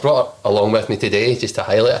house, but I brought it along with me today just to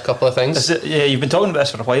highlight a couple of things. Yeah, you've been talking about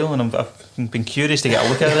this for a while, and I've been curious to get a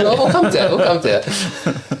look at it. No, we'll come to it.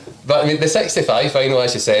 But I mean, the 65 final,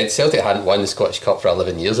 as you said, Celtic hadn't won the Scottish Cup for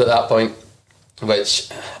 11 years at that point, which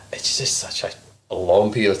it's just such a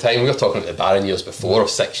long period of time. We were talking about the barren years before,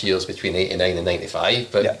 6 years between 89 and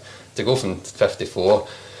 95, but to go from 54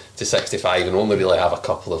 to 65 and only really have a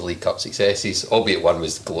couple of League Cup successes, albeit one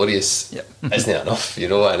was glorious, isn't it enough,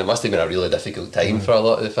 and it must have been a really difficult time for a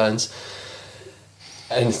lot of the fans.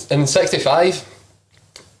 And in 65,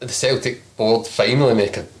 the Celtic board finally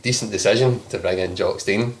make a decent decision to bring in Jock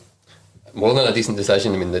Stein. More than a decent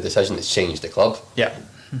decision, I mean the decision that's changed the club. Yeah.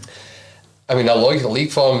 I mean, our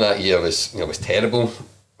league form that year was terrible.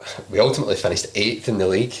 We ultimately finished 8th in the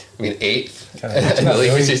league. I mean, 8th in the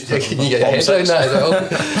league. Can you get your head around that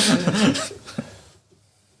as well?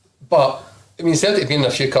 But, I mean, Celtic had been in a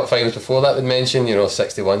few cup finals before that, we'd mentioned,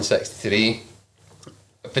 61, 63.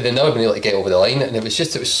 But they'd never been able to get over the line. And it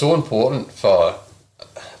was so important for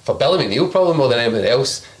for Billy McNeil, probably more than anybody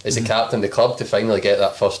else, as the captain of the club, to finally get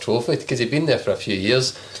that first trophy, because he'd been there for a few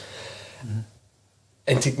years,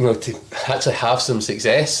 and to actually have some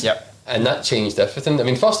success, and that changed everything. I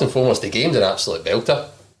mean, first and foremost, the game's an absolute belter.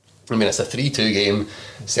 I mean, it's a 3-2 game.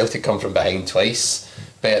 Celtic come from behind twice.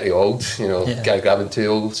 Bertie Auld, guy grabbing 2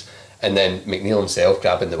 goals, and then McNeil himself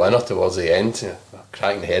grabbing the winner towards the end,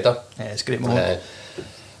 cracking the header. Yeah, it's a great moment.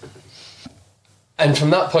 And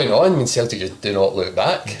from that point on, I mean, Celtic just do not look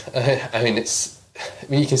back. I mean,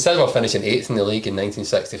 you consider we're finishing 8th in the league in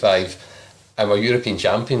 1965, and we're European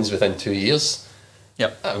champions within 2 years.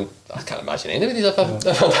 Yep. I can't imagine anybody's ever done that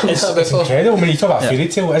before. It's incredible. I mean, you talk about a fairy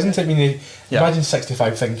tale, isn't it? I mean, imagine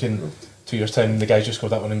 65 thinking 2 years' time the guy just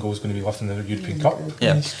scored that winning goal is going to be lifting the European Cup.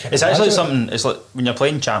 Yeah, it's actually something. It's like when you're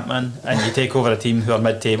playing Champman and you take over a team who are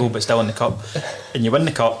mid-table but still in the cup, and you win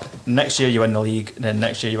the cup. Next year you win the league, and then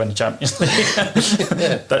next year you win the Champions League.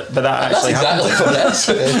 but that actually exactly what it is.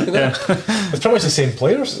 It's pretty much the same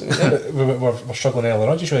players. We're struggling earlier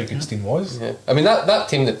on. Just how good Steen was. Yeah. I mean, that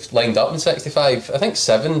team that lined up in '65, I think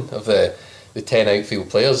 7 of the 10 outfield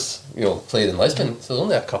players, played in Lisbon. So there's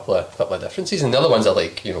only a couple of differences, and the other ones are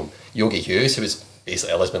like, Yogi Hughes, who was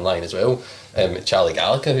basically a Lisbon Lion as well, Charlie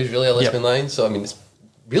Gallagher, who's really a Lisbon Lion. So I mean, it's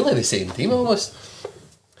really the same team almost.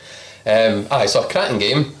 So a cracking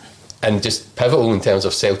game, and just pivotal in terms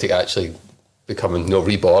of Celtic actually becoming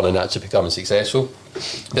reborn and actually becoming successful.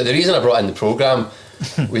 But the reason I brought in the programme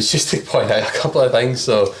was just to point out a couple of things.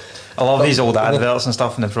 So I love these old adverts and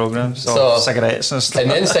stuff in the programme. So cigarettes and stuff. In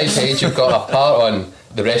the inside page, you've got a part on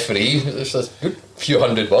the referee. There's a good few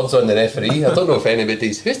hundred words on the referee. I don't know if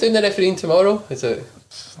who's doing the refereing tomorrow? Is it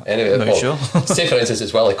anyway? Not sure. Say for instance,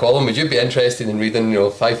 it's Willie Collum. Would you be interested in reading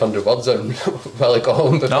 500 words on Willie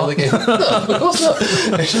Collum before the game? No, of course not.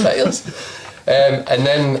 It's ridiculous. And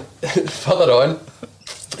then further on,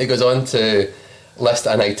 it goes on to list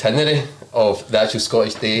an itinerary of the actual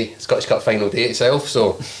Scottish Cup final day itself.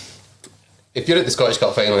 So if you're at the Scottish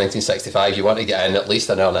Cup final in 1965, you want to get in at least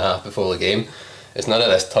an hour and a half before the game. It's none of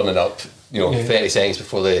this turning up, 30 seconds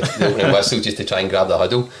before the opening whistle just to try and grab the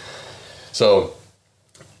huddle. So,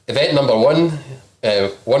 event number 1,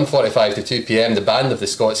 1:45 to 2 p.m, the band of the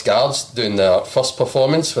Scots Guards doing their first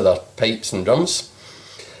performance with their pipes and drums.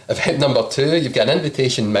 Event number 2, you've got an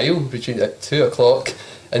invitation mile between at 2 o'clock,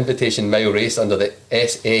 invitation mile race under the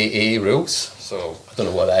SAA rules. So I don't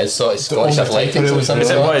know what that is. So it's Scottish athletics or something.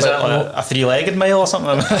 Is that like a 3-legged mile or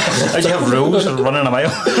something? How do you have rules for running a mile?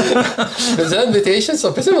 It's an invitation,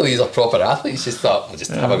 so presumably these are proper athletes. Just thought we'll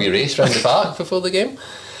just have a wee race around the park before the game.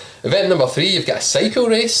 Event number 3, you've got a cycle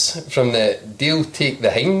race from the Deal Take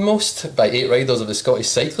the Hindmost by 8 riders of the Scottish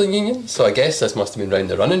Cycling Union. So I guess this must have been round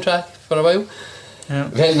the running track for a while. Yeah.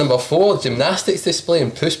 Event number 4, gymnastics display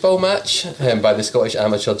and push ball match by the Scottish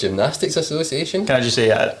Amateur Gymnastics Association. Can I just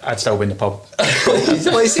say I'd still be in the pub.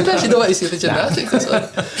 Well, you seem to actually know what to see the gymnastics display.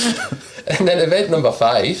 And then event number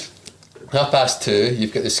 5, 2:30,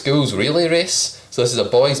 you've got the schools relay race. So this is a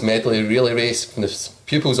boys medley relay race from the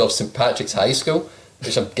pupils of St Patrick's High School,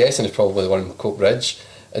 which I'm guessing is probably the one in Coatbridge,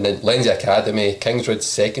 and then Lindsay Academy, Kingswood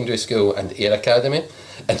Secondary School and Ayr Academy.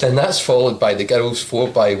 And then that's followed by the girls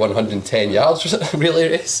 4x110 yards relay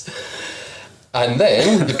race. And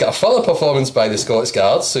then you've got a further performance by the Scots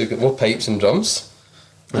Guards, so you've got more pipes and drums.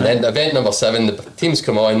 And then event number 7, the teams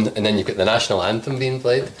come on, and then you've got the national anthem being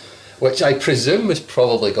played, which I presume was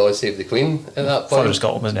probably God Save the Queen at that point. For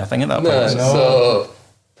Scotland wasn't a thing at that point. No.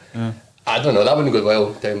 So I don't know, that wouldn't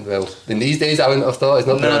go down well. In these days, I wouldn't have thought. It's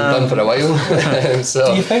not been done for a while. So.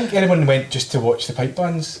 Do you think anyone went just to watch the pipe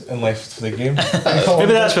bands and left for the game?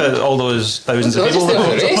 Maybe that's what all those thousands of people.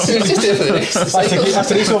 It was just there for the race. That's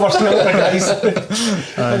the race over, guys.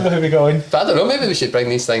 I don't know how we got on. But I don't know, maybe we should bring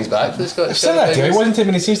these things back for the Scottish Cup. I've said that, wasn't it?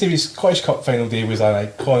 When it seems to be Scottish Cup final day was an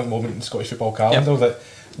iconic moment in Scottish football calendar that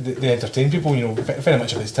they entertain people, very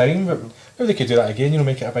much of its time. But maybe they could do that again,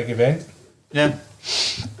 make it a big event. Yeah.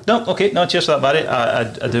 No, okay, no, cheers for that, Barry.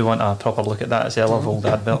 I do want a proper look at that. I say I love old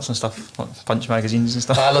adverts and stuff, like Punch magazines and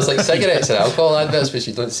stuff. There's like cigarettes and alcohol adverts, which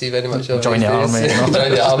you don't see very much of. Join the army.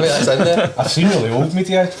 Join the army, that's in there. I've seen really old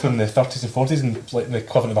media from the 30s and 40s, and like the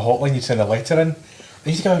equivalent of a hotline, you'd send a letter in.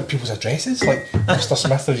 They used to go out people's addresses, like Mr.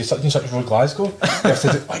 Smith of such and such road, Glasgow. You have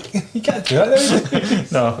to do, you can't do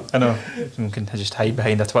that now. No, I know. You can just hide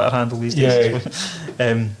behind a Twitter handle these days.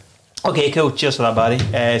 Yeah. Okay, cool. Cheers for that,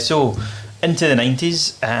 Barry. So, into the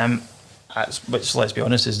 90s, which, let's be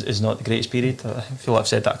honest, is not the greatest period. I feel I've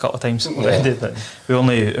said that a couple of times already, but we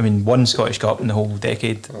only, one Scottish Cup in the whole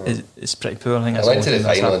decade is pretty poor. I think I went to the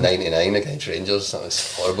final in '99 against Rangers. That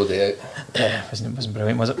was a horrible day out. It wasn't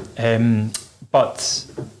brilliant, was it? But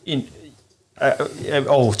I it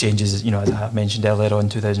all changes, you know, as I mentioned earlier on,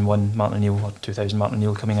 2001 Martin O'Neill, or 2000 Martin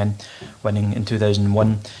O'Neill coming in, winning in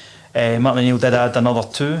 2001. Martin O'Neill did add another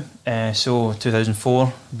 2, so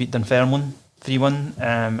 2004 beat Dunfermline 3-1,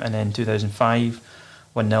 and then 2005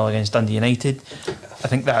 1-0 against Dundee United. I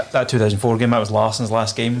think that 2004 game, that was Larsson's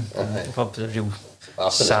last game. It was a real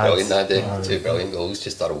Larsson was brilliant that day, 2 brilliant goals,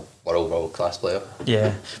 just a world class player.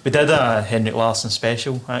 Yeah, we did a Henrik Larsson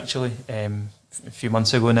special actually a few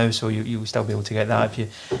months ago now, so you'll still be able to get that if you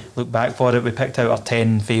look back for it. We picked out our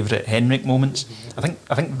 10 favourite Henrik moments. I think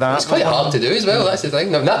that it's quite hard to do as well. That's the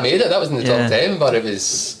thing. I've not made it. That was in the top 10, but it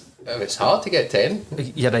was hard to get 10.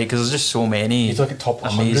 Yeah, right, because there's just so many. He's like a top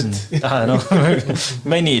amazing. I know.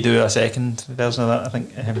 Might need to do a second version of that, I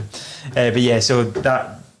think. But yeah, so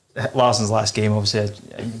that Larsson's last game, obviously,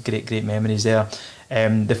 great memories there.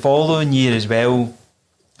 The following year as well,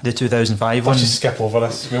 the 2005 one. Let's just skip over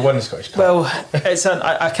this. We won the Scottish Cup. Well,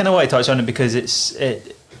 I kind of want to touch on it because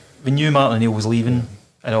we knew Martin O'Neill was leaving,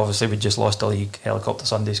 and obviously we just lost the league. Helicopter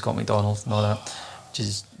Sunday, Scott McDonald, and all that, which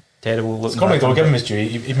is terrible. Scott McDonald, give him his due.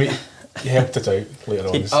 He helped it out later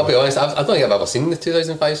on. I'll be honest, I don't think I've ever seen the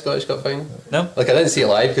 2005 Scottish Cup final. No, like I didn't see it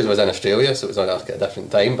live because I was in Australia, so it was on a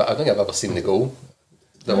different time. But I don't think I've ever seen the goal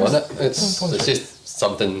that won it. It's just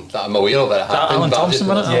something that I'm aware of that happened. Alan Thompson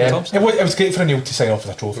won it. Yeah, Thompson. It was great for O'Neill to sign off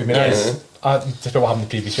with a trophy. I mean, despite what happened the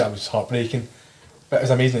previous year, it was heartbreaking. But it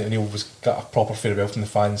was amazing that O'Neill got a proper farewell from the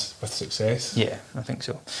fans with success. Yeah, I think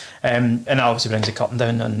so. And that obviously brings the curtain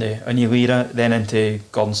down on the O'Neill era, then into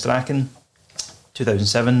Gordon Strachan,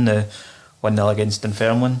 2007, 1-0 against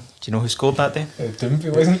Dunfermline. Do you know who scored that day?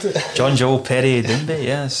 Doomby, wasn't it? John Joel Perry Doomby,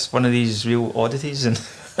 yes. One of these real oddities. And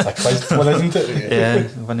it's a quiz one, isn't it? Yeah,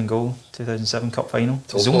 winning goal, 2007 Cup final.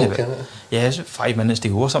 It was only about 5 minutes to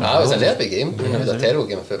go or something. It was a derby game. It was a terrible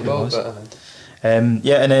game of football.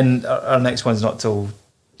 Yeah, and then our next one's not till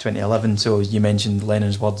 2011. So you mentioned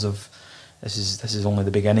Lennon's words of this is only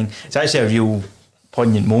the beginning. It's actually a real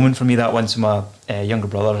poignant moment for me, that one. So my younger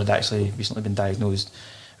brother had actually recently been diagnosed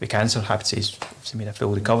with cancer. Happy to say he's made a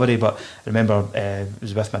full recovery, but I remember I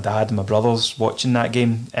was with my dad and my brothers watching that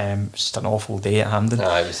game. Just an awful day at Hampden.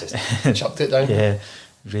 It was just chucked it down. Yeah,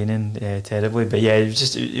 raining terribly, but yeah,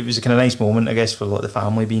 it was a kind of nice moment, I guess, for a lot of the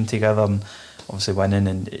family being together and obviously winning.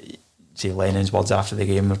 And see Lennon's words after the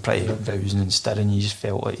game were pretty rousing and stirring. You just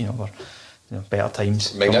felt like were better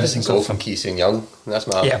times. Magnificent goal from Ki Seung Young. That's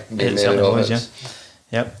my main memory of it. Yeah.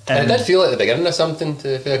 Yep. And it did feel like the beginning of something, to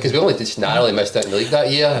be fair, because we only just narrowly missed out in the league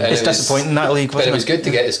that year. And it's disappointing, that league, wasn't it? But it was good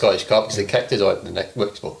to get the Scottish Cup because it kicked us on the next.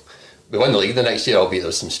 Well, we won the league the next year, albeit there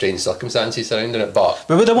was some strange circumstances surrounding it. But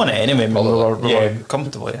we would have won it anyway. We were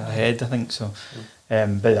comfortably ahead, I think so.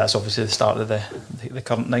 But that's obviously the start of the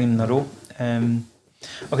current 9 in a row.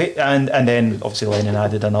 Okay, and then obviously Lennon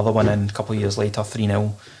added another one in a couple of years later,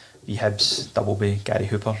 3-0. The Hibs, double by Gary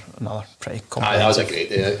Hooper, another pretty comprehensive. That was a great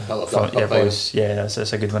day. I love that.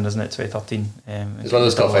 That's a good one, isn't it? 2013. It's one of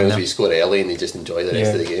those cup finals where you score early and you just enjoy the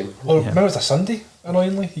rest of the game. Well, remember it was a Sunday,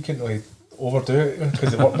 annoyingly. You couldn't really overdo it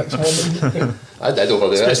because they worked next morning. I did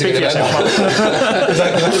overdo it. Speak for yourself. There's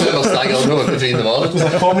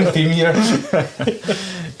a common theme here.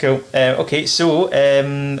 Cool. Okay, so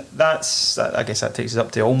that's. I guess that takes us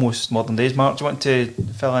up to almost modern days. Mark, do you want to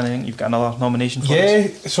fill in anything? You've got another nomination for us? Yeah,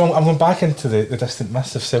 so I'm going back into the distant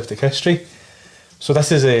mists of Celtic history. So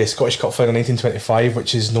this is a Scottish Cup final 1925,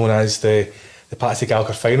 which is known as the Patsy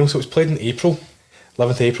Gallagher final. So it was played in April,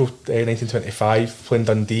 11th April 1925, playing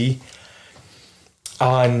Dundee.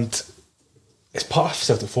 And it's part of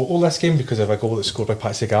Celtic folklore, this game, because of a goal that's scored by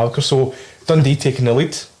Patsy Gallagher. So Dundee taking the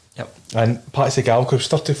lead. Yep. And Patsy Gallagher was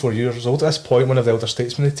 34 years old at this point, one of the elder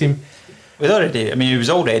statesmen of the team. He was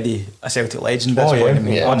already a Celtic legend. He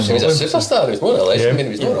was a superstar. He was more than a legend. He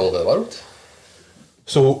was known all over the world.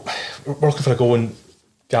 So we're looking for a goal, and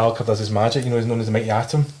Gallagher does his magic. He's known as the Mighty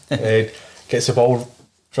Atom. Gets the ball,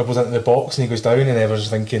 dribbles into the box, and he goes down, and everyone's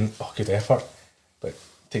thinking, "Oh, good effort!" But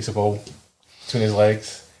takes the ball between his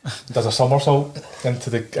legs, does a somersault into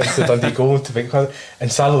the Dundee goal to make it.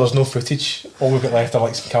 And sadly, there's no footage. All we've got left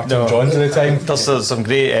are some cartoon drawings at the time. There's some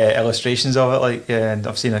great illustrations of it, and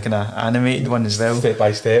I've seen a kind of animated one as well, step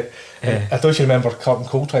by step. I don't know if you remember Carlton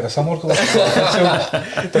Cole tried a similar goal.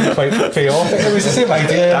 Didn't quite pay off. It was the same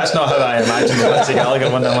idea. That's not how I imagined the Patsy Gallagher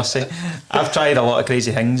one, I must say. I've tried a lot of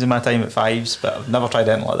crazy things in my time at fives, but I've never tried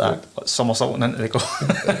anything like that. Like somersaulting into the goal.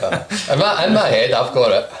 In my head, I've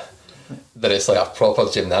got it that it's like a proper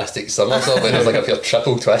gymnastics somersault where there's like a pure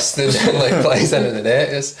triple twist and like flies into the net.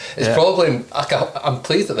 It's probably, I'm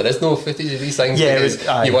pleased that there is no footage of these things, because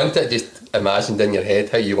you want it just imagined in your head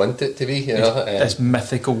how you want it to be, This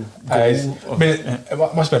mythical goal.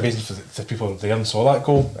 It must be amazing for the people there and saw that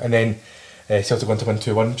goal. And then Celtic won to win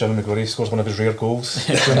 2-1. Jimmy McGrory scores one of his rare goals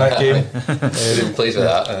during that game. Didn't pleased with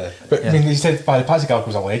that. But I mean, he said Patsy Gallagher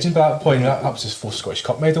was a legend by that point. That was his 4th Scottish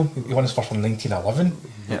Cup medal. He won his first one in 1911.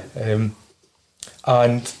 Yeah.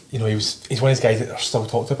 And you know, he's one of these guys that are still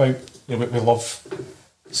talked about. You know, we love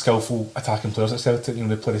skillful attacking players at Celtic. You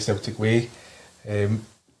know, they play the Celtic way.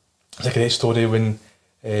 It's a great story when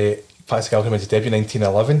Patsy Gallagher made his debut in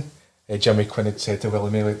 1911. Jimmy Quinn had said to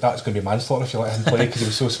Willie May, that's going to be manslaughter if you let him play, because he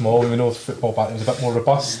was so small. We know football back then was a bit more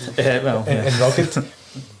robust and rugged.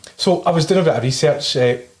 So I was doing a bit of research.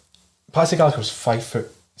 Patsy Gallagher was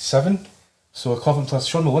 5'7", so equivalent to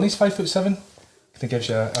Sean Maloney's 5'7". That gives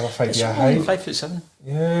you a rough idea height. 5'7".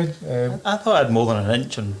 Yeah. I thought I had more than an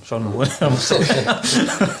inch on Sean Maloney.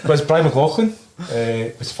 Whereas Brian McLaughlin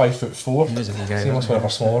was 5'4". He was a big guy. So he was one of our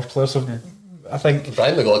smaller players. So I think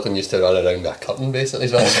Brian McLaughlin used to run around with a curtain basically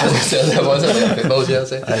as well. It wasn't like a football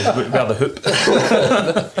jersey. Wear the hoop.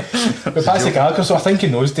 But Patsy Gallagher, so I think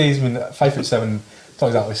in those days, when 5'7", it's not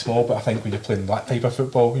exactly small, but I think when you're playing that type of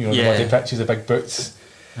football, you know, the muddy pitches, the big boots,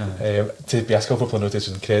 to be a skillful player nowadays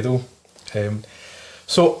was incredible.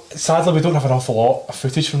 So sadly, we don't have an awful lot of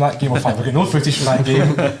footage from that game. In fact, we've got no footage from that game.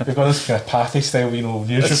 We've got this kind of pathy style, you know,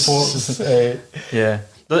 news reports. Yeah,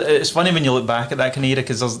 it's funny when you look back at that kind of era,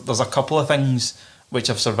 because there's a couple of things which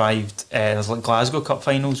have survived. There's like Glasgow Cup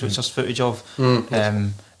finals, which there's footage of.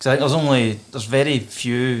 Because I think there's very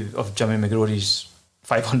few of Jimmy McGrory's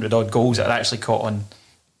 500 odd goals that are actually caught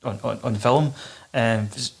on film.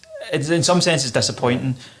 It's, in some sense, it's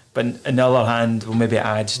disappointing, but on the other hand, well, maybe it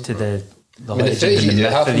adds to the footage you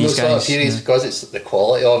have from those sort of periods, because it's the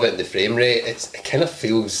quality of it and the frame rate, it kind of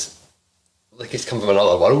feels like it's come from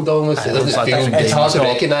another world almost. It doesn't feel, it's hard to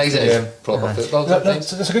recognise it as proper football.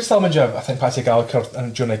 There's a good style image of, I think, Patsy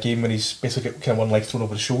Gallagher during a game when he's basically got kind of one leg thrown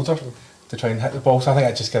over his shoulder to try and hit the ball. So I think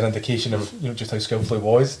that just gives an indication of, you know, just how skillful he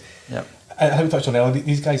was. Yep. And how we touched on earlier,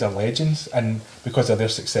 these guys are legends, and because of their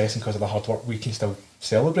success and because of their hard work, we can still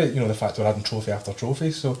celebrate, you know, the fact we're adding trophy after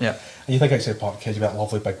trophy. So, and you think outside Park Kids, you've got that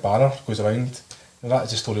lovely big banner goes around. You know, that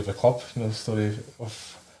is the story of the club, you know, the story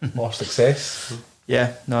of our success.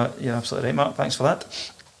 Yeah, no, you're absolutely right, Mark. Thanks for that.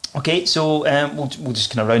 Okay, so we'll just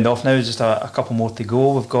kind of round off now. Just a couple more to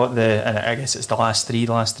go. We've got and I guess it's the last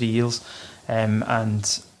 3 years, and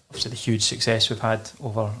obviously the huge success we've had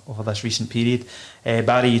over this recent period.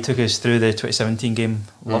 Barry, you took us through the 2017 game.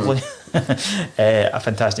 Lovely. A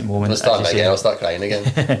fantastic moment. I'll start crying again.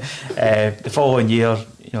 The following year,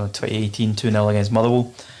 you know, 2018, 2-0 against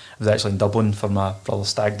Motherwell. I was actually in Dublin for my brother's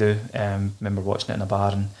stag do. Remember watching it in a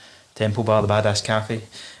bar in Temple Bar, the Badass Cafe.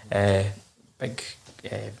 Big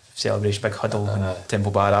celebration, big huddle in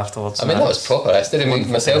Temple Bar afterwards. I mean, that was proper history. I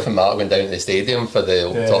mean, myself and Mark went down to the stadium for the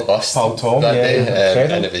old top bus that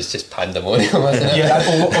day, and it was just pandemonium, wasn't it?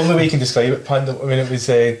 Yeah, only way you can describe it, pandemonium. I mean, it was...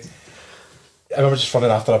 I remember just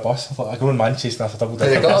running after a bus. I thought, I go in Manchester after double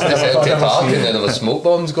decker. They got up to Celtic Park, and then there were smoke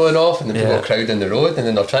bombs going off, and then people were crowding the road, and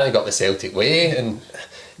then they were trying to go up the Celtic way, and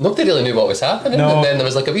nobody really knew what was happening. And then there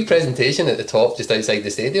was like a wee presentation at the top just outside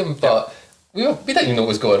the stadium, but we didn't even know what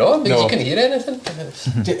was going on because you couldn't hear anything.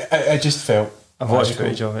 I just felt... I've watched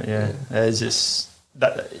footage of it, It's just...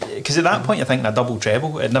 Because at that point you're thinking a double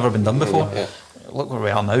treble. It had never been done before. Look where we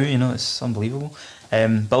are now, you know, it's unbelievable.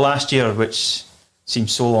 But last year, which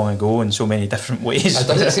seems so long ago in so many different ways. It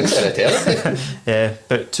doesn't seem to eternity. Yeah,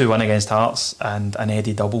 but 2-1 against Hearts and an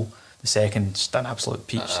Eddie double. The second, just an absolute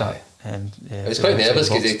peach. It was quite nervous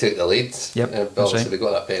because they took the lead. Yep, but obviously we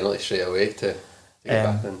got that penalty straight away to get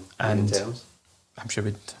back in terms. I'm sure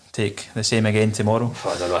we'd take the same again tomorrow.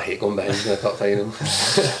 I don't know, I hate going behind in the cup final.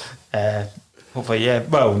 Hopefully,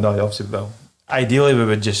 well, no, obviously, ideally we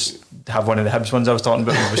would just have one of the Hibs ones I was talking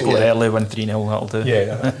about. We score early, win 3-0, that'll do.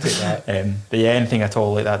 Yeah, take that. But yeah, anything at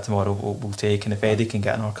all like that tomorrow we'll take, and if Eddie can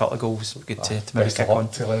get another couple of goals, we'll get to maybe kick on.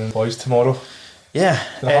 To Lennon boys tomorrow. Yeah.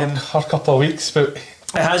 Hard couple of weeks, but...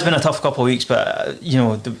 It has been a tough couple of weeks, but you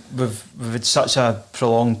know, we've had such a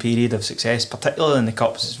prolonged period of success, particularly in the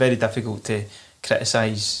Cups. It's very difficult to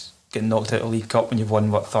criticise getting knocked out of the League Cup when you've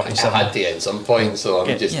won, 37? I had to at some point, so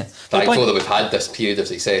I'm just thankful that we've had this period of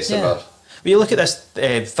success. But you look at this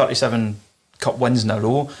 37 Cup wins in a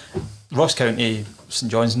row, Ross County,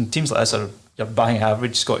 St Johnstone, teams like this are your bang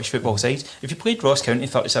average Scottish football sides. If you played Ross County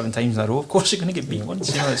 37 times in a row, of course you're going to get beat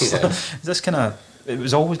once. You know, it's this kind of... It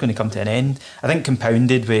was always going to come to an end. I think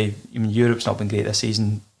compounded with... I mean, Europe's not been great this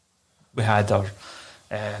season. We had our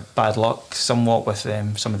bad luck somewhat with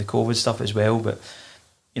some of the COVID stuff as well, but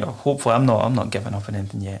you know, hopefully I'm not giving up on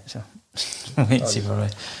anything yet, so we'll wait and see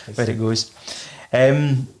where it goes.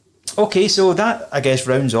 Okay, so that I guess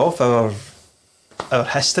rounds off our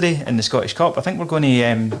history in the Scottish Cup. I think we're going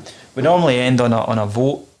to we normally end on a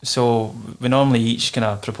vote So we normally each kind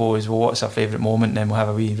of propose, well, what's our favourite moment, and then we'll have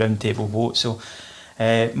a wee round table vote. So,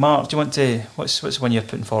 Mark, do you want to, what's the one you're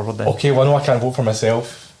putting forward then? Okay, well, I know I can't vote for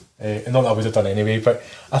myself, not that I would have done anyway, but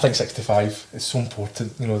I think 65 is so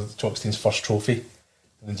important, you know, Jockstein's first trophy,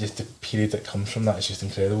 and just the period that comes from that is just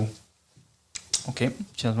incredible. Okay,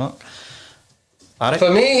 cheers, Mark. Barry? For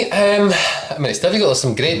me, I mean, it's difficult. There's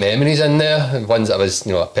some great memories in there, and ones that I was,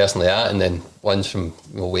 you know, personally at, and then ones from,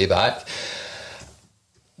 you know, way back.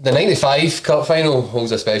 The 95 Cup final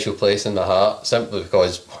holds a special place in my heart, simply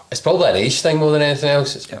because it's probably an age thing more than anything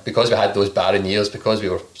else. It's because we had those barren years, because we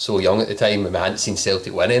were so young at the time, and we hadn't seen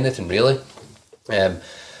Celtic win anything really. And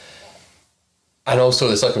also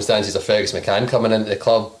the circumstances of Fergus McCann coming into the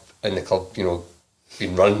club, and the club, you know,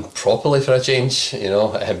 being run properly for a change, you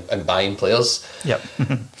know, and buying players. Yep.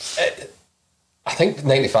 I think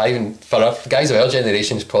 95, and for guys of our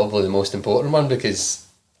generation, is probably the most important one, because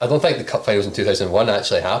I don't think the cup finals in 2001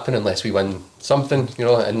 actually happen unless we win something, you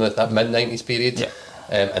know, in that mid-90s period. Yeah.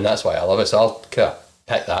 And that's why I love it. So I'll kind of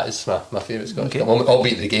pick that as my favourite Scottish Cup moment,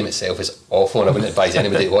 albeit the game itself is awful and I wouldn't advise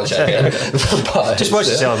anybody to watch it again. But just watch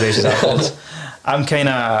the celebrations afterwards.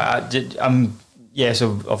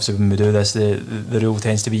 So obviously when we do this, the rule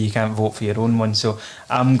tends to be you can't vote for your own one. So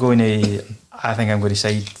I think I'm going to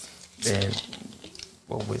side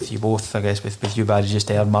with you both, I guess, with you, Barry, just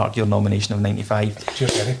there, Mark, your nomination of 95.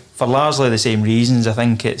 Cheers, Barry. For largely the same reasons. I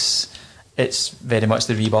think it's very much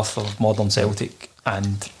the rebirth of modern Celtic,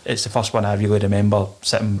 and it's the first one I really remember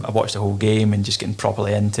sitting, I watched the whole game and just getting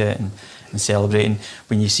properly into it and celebrating.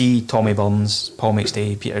 When you see Tommy Burns, Paul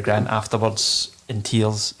McStay, Peter Grant afterwards in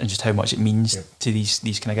tears, and just how much it means to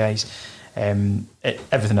these kind of guys,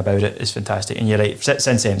 everything about it is fantastic. And you're right,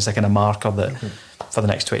 since then it's like a marker that for the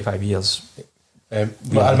next 25 years. I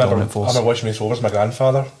remember watching race overs with my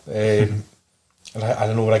grandfather, and I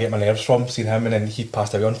don't know where I get my nerves from, seeing him, and then he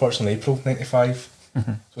passed away unfortunately in April 95. So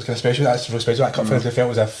it's kind of special. That's really special. That cup final, I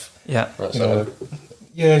felt as if, and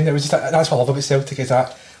it was just that's what I love about Celtic, is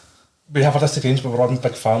that we have our disagreements, but we're all a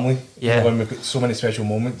big family. Yeah, you know, and we've got so many special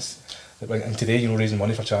moments. And today, you know, raising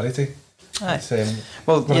money for charity. Aye. It's,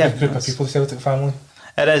 we're a big group of people, the Celtic family.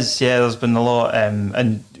 It is. Yeah, there's been a lot,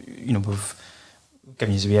 and you know, we've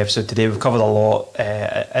given you a wee episode today. We've covered a lot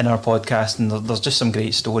in our podcast, and there's just some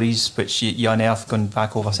great stories which you unearth going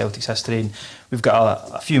back over Celtic's history. And we've got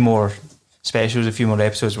a few more specials, a few more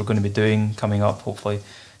episodes we're going to be doing coming up, hopefully,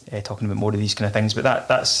 talking about more of these kind of things. But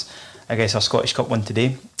that's, I guess, our Scottish Cup one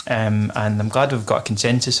today. And I'm glad we've got a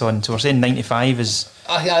consensus on. So we're saying 95 is.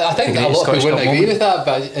 I think a lot of people wouldn't agree with that,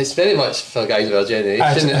 but it's very much for guys of our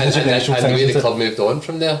generation, and the way the club moved on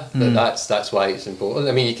from there. That's why it's important.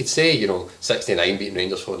 I mean, you could say, you know, 69 beating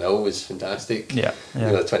Rangers 4-0 was fantastic. Yeah. You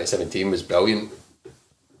know, 2017 was brilliant,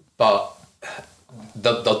 but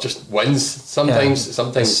they're just wins sometimes. Yeah.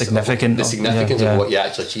 Sometimes significant. The significance of what you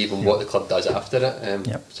actually achieve and what the club does after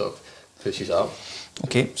it sort of pushes up.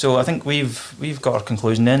 Okay, so I think we've got our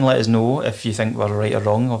conclusion then. Let us know if you think we're right or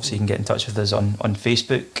wrong. Obviously you can get in touch with us on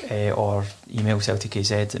Facebook or email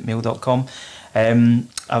celticaz@mail.com.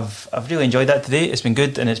 I've really enjoyed that today. It's been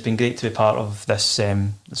good, and it's been great to be part of this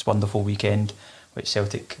this wonderful weekend which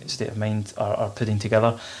Celtic State of Mind are putting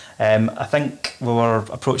together. I think we were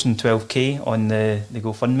approaching 12k on the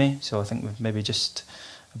GoFundMe, so I think we've maybe just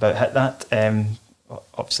about hit that.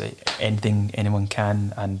 Obviously anything anyone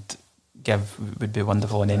can and give would be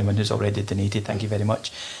wonderful, and anyone who's already donated, thank you very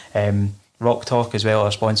much. Rock Talk as well,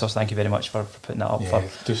 our sponsors, thank you very much for putting that up for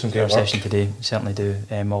do some great our session today. We certainly do.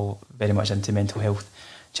 All very much into mental health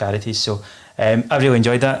charities, so I really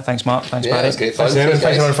enjoyed that. Thanks Mark, thanks Barry. It's great fun. Thanks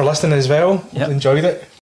everyone for listening as well. Enjoyed it.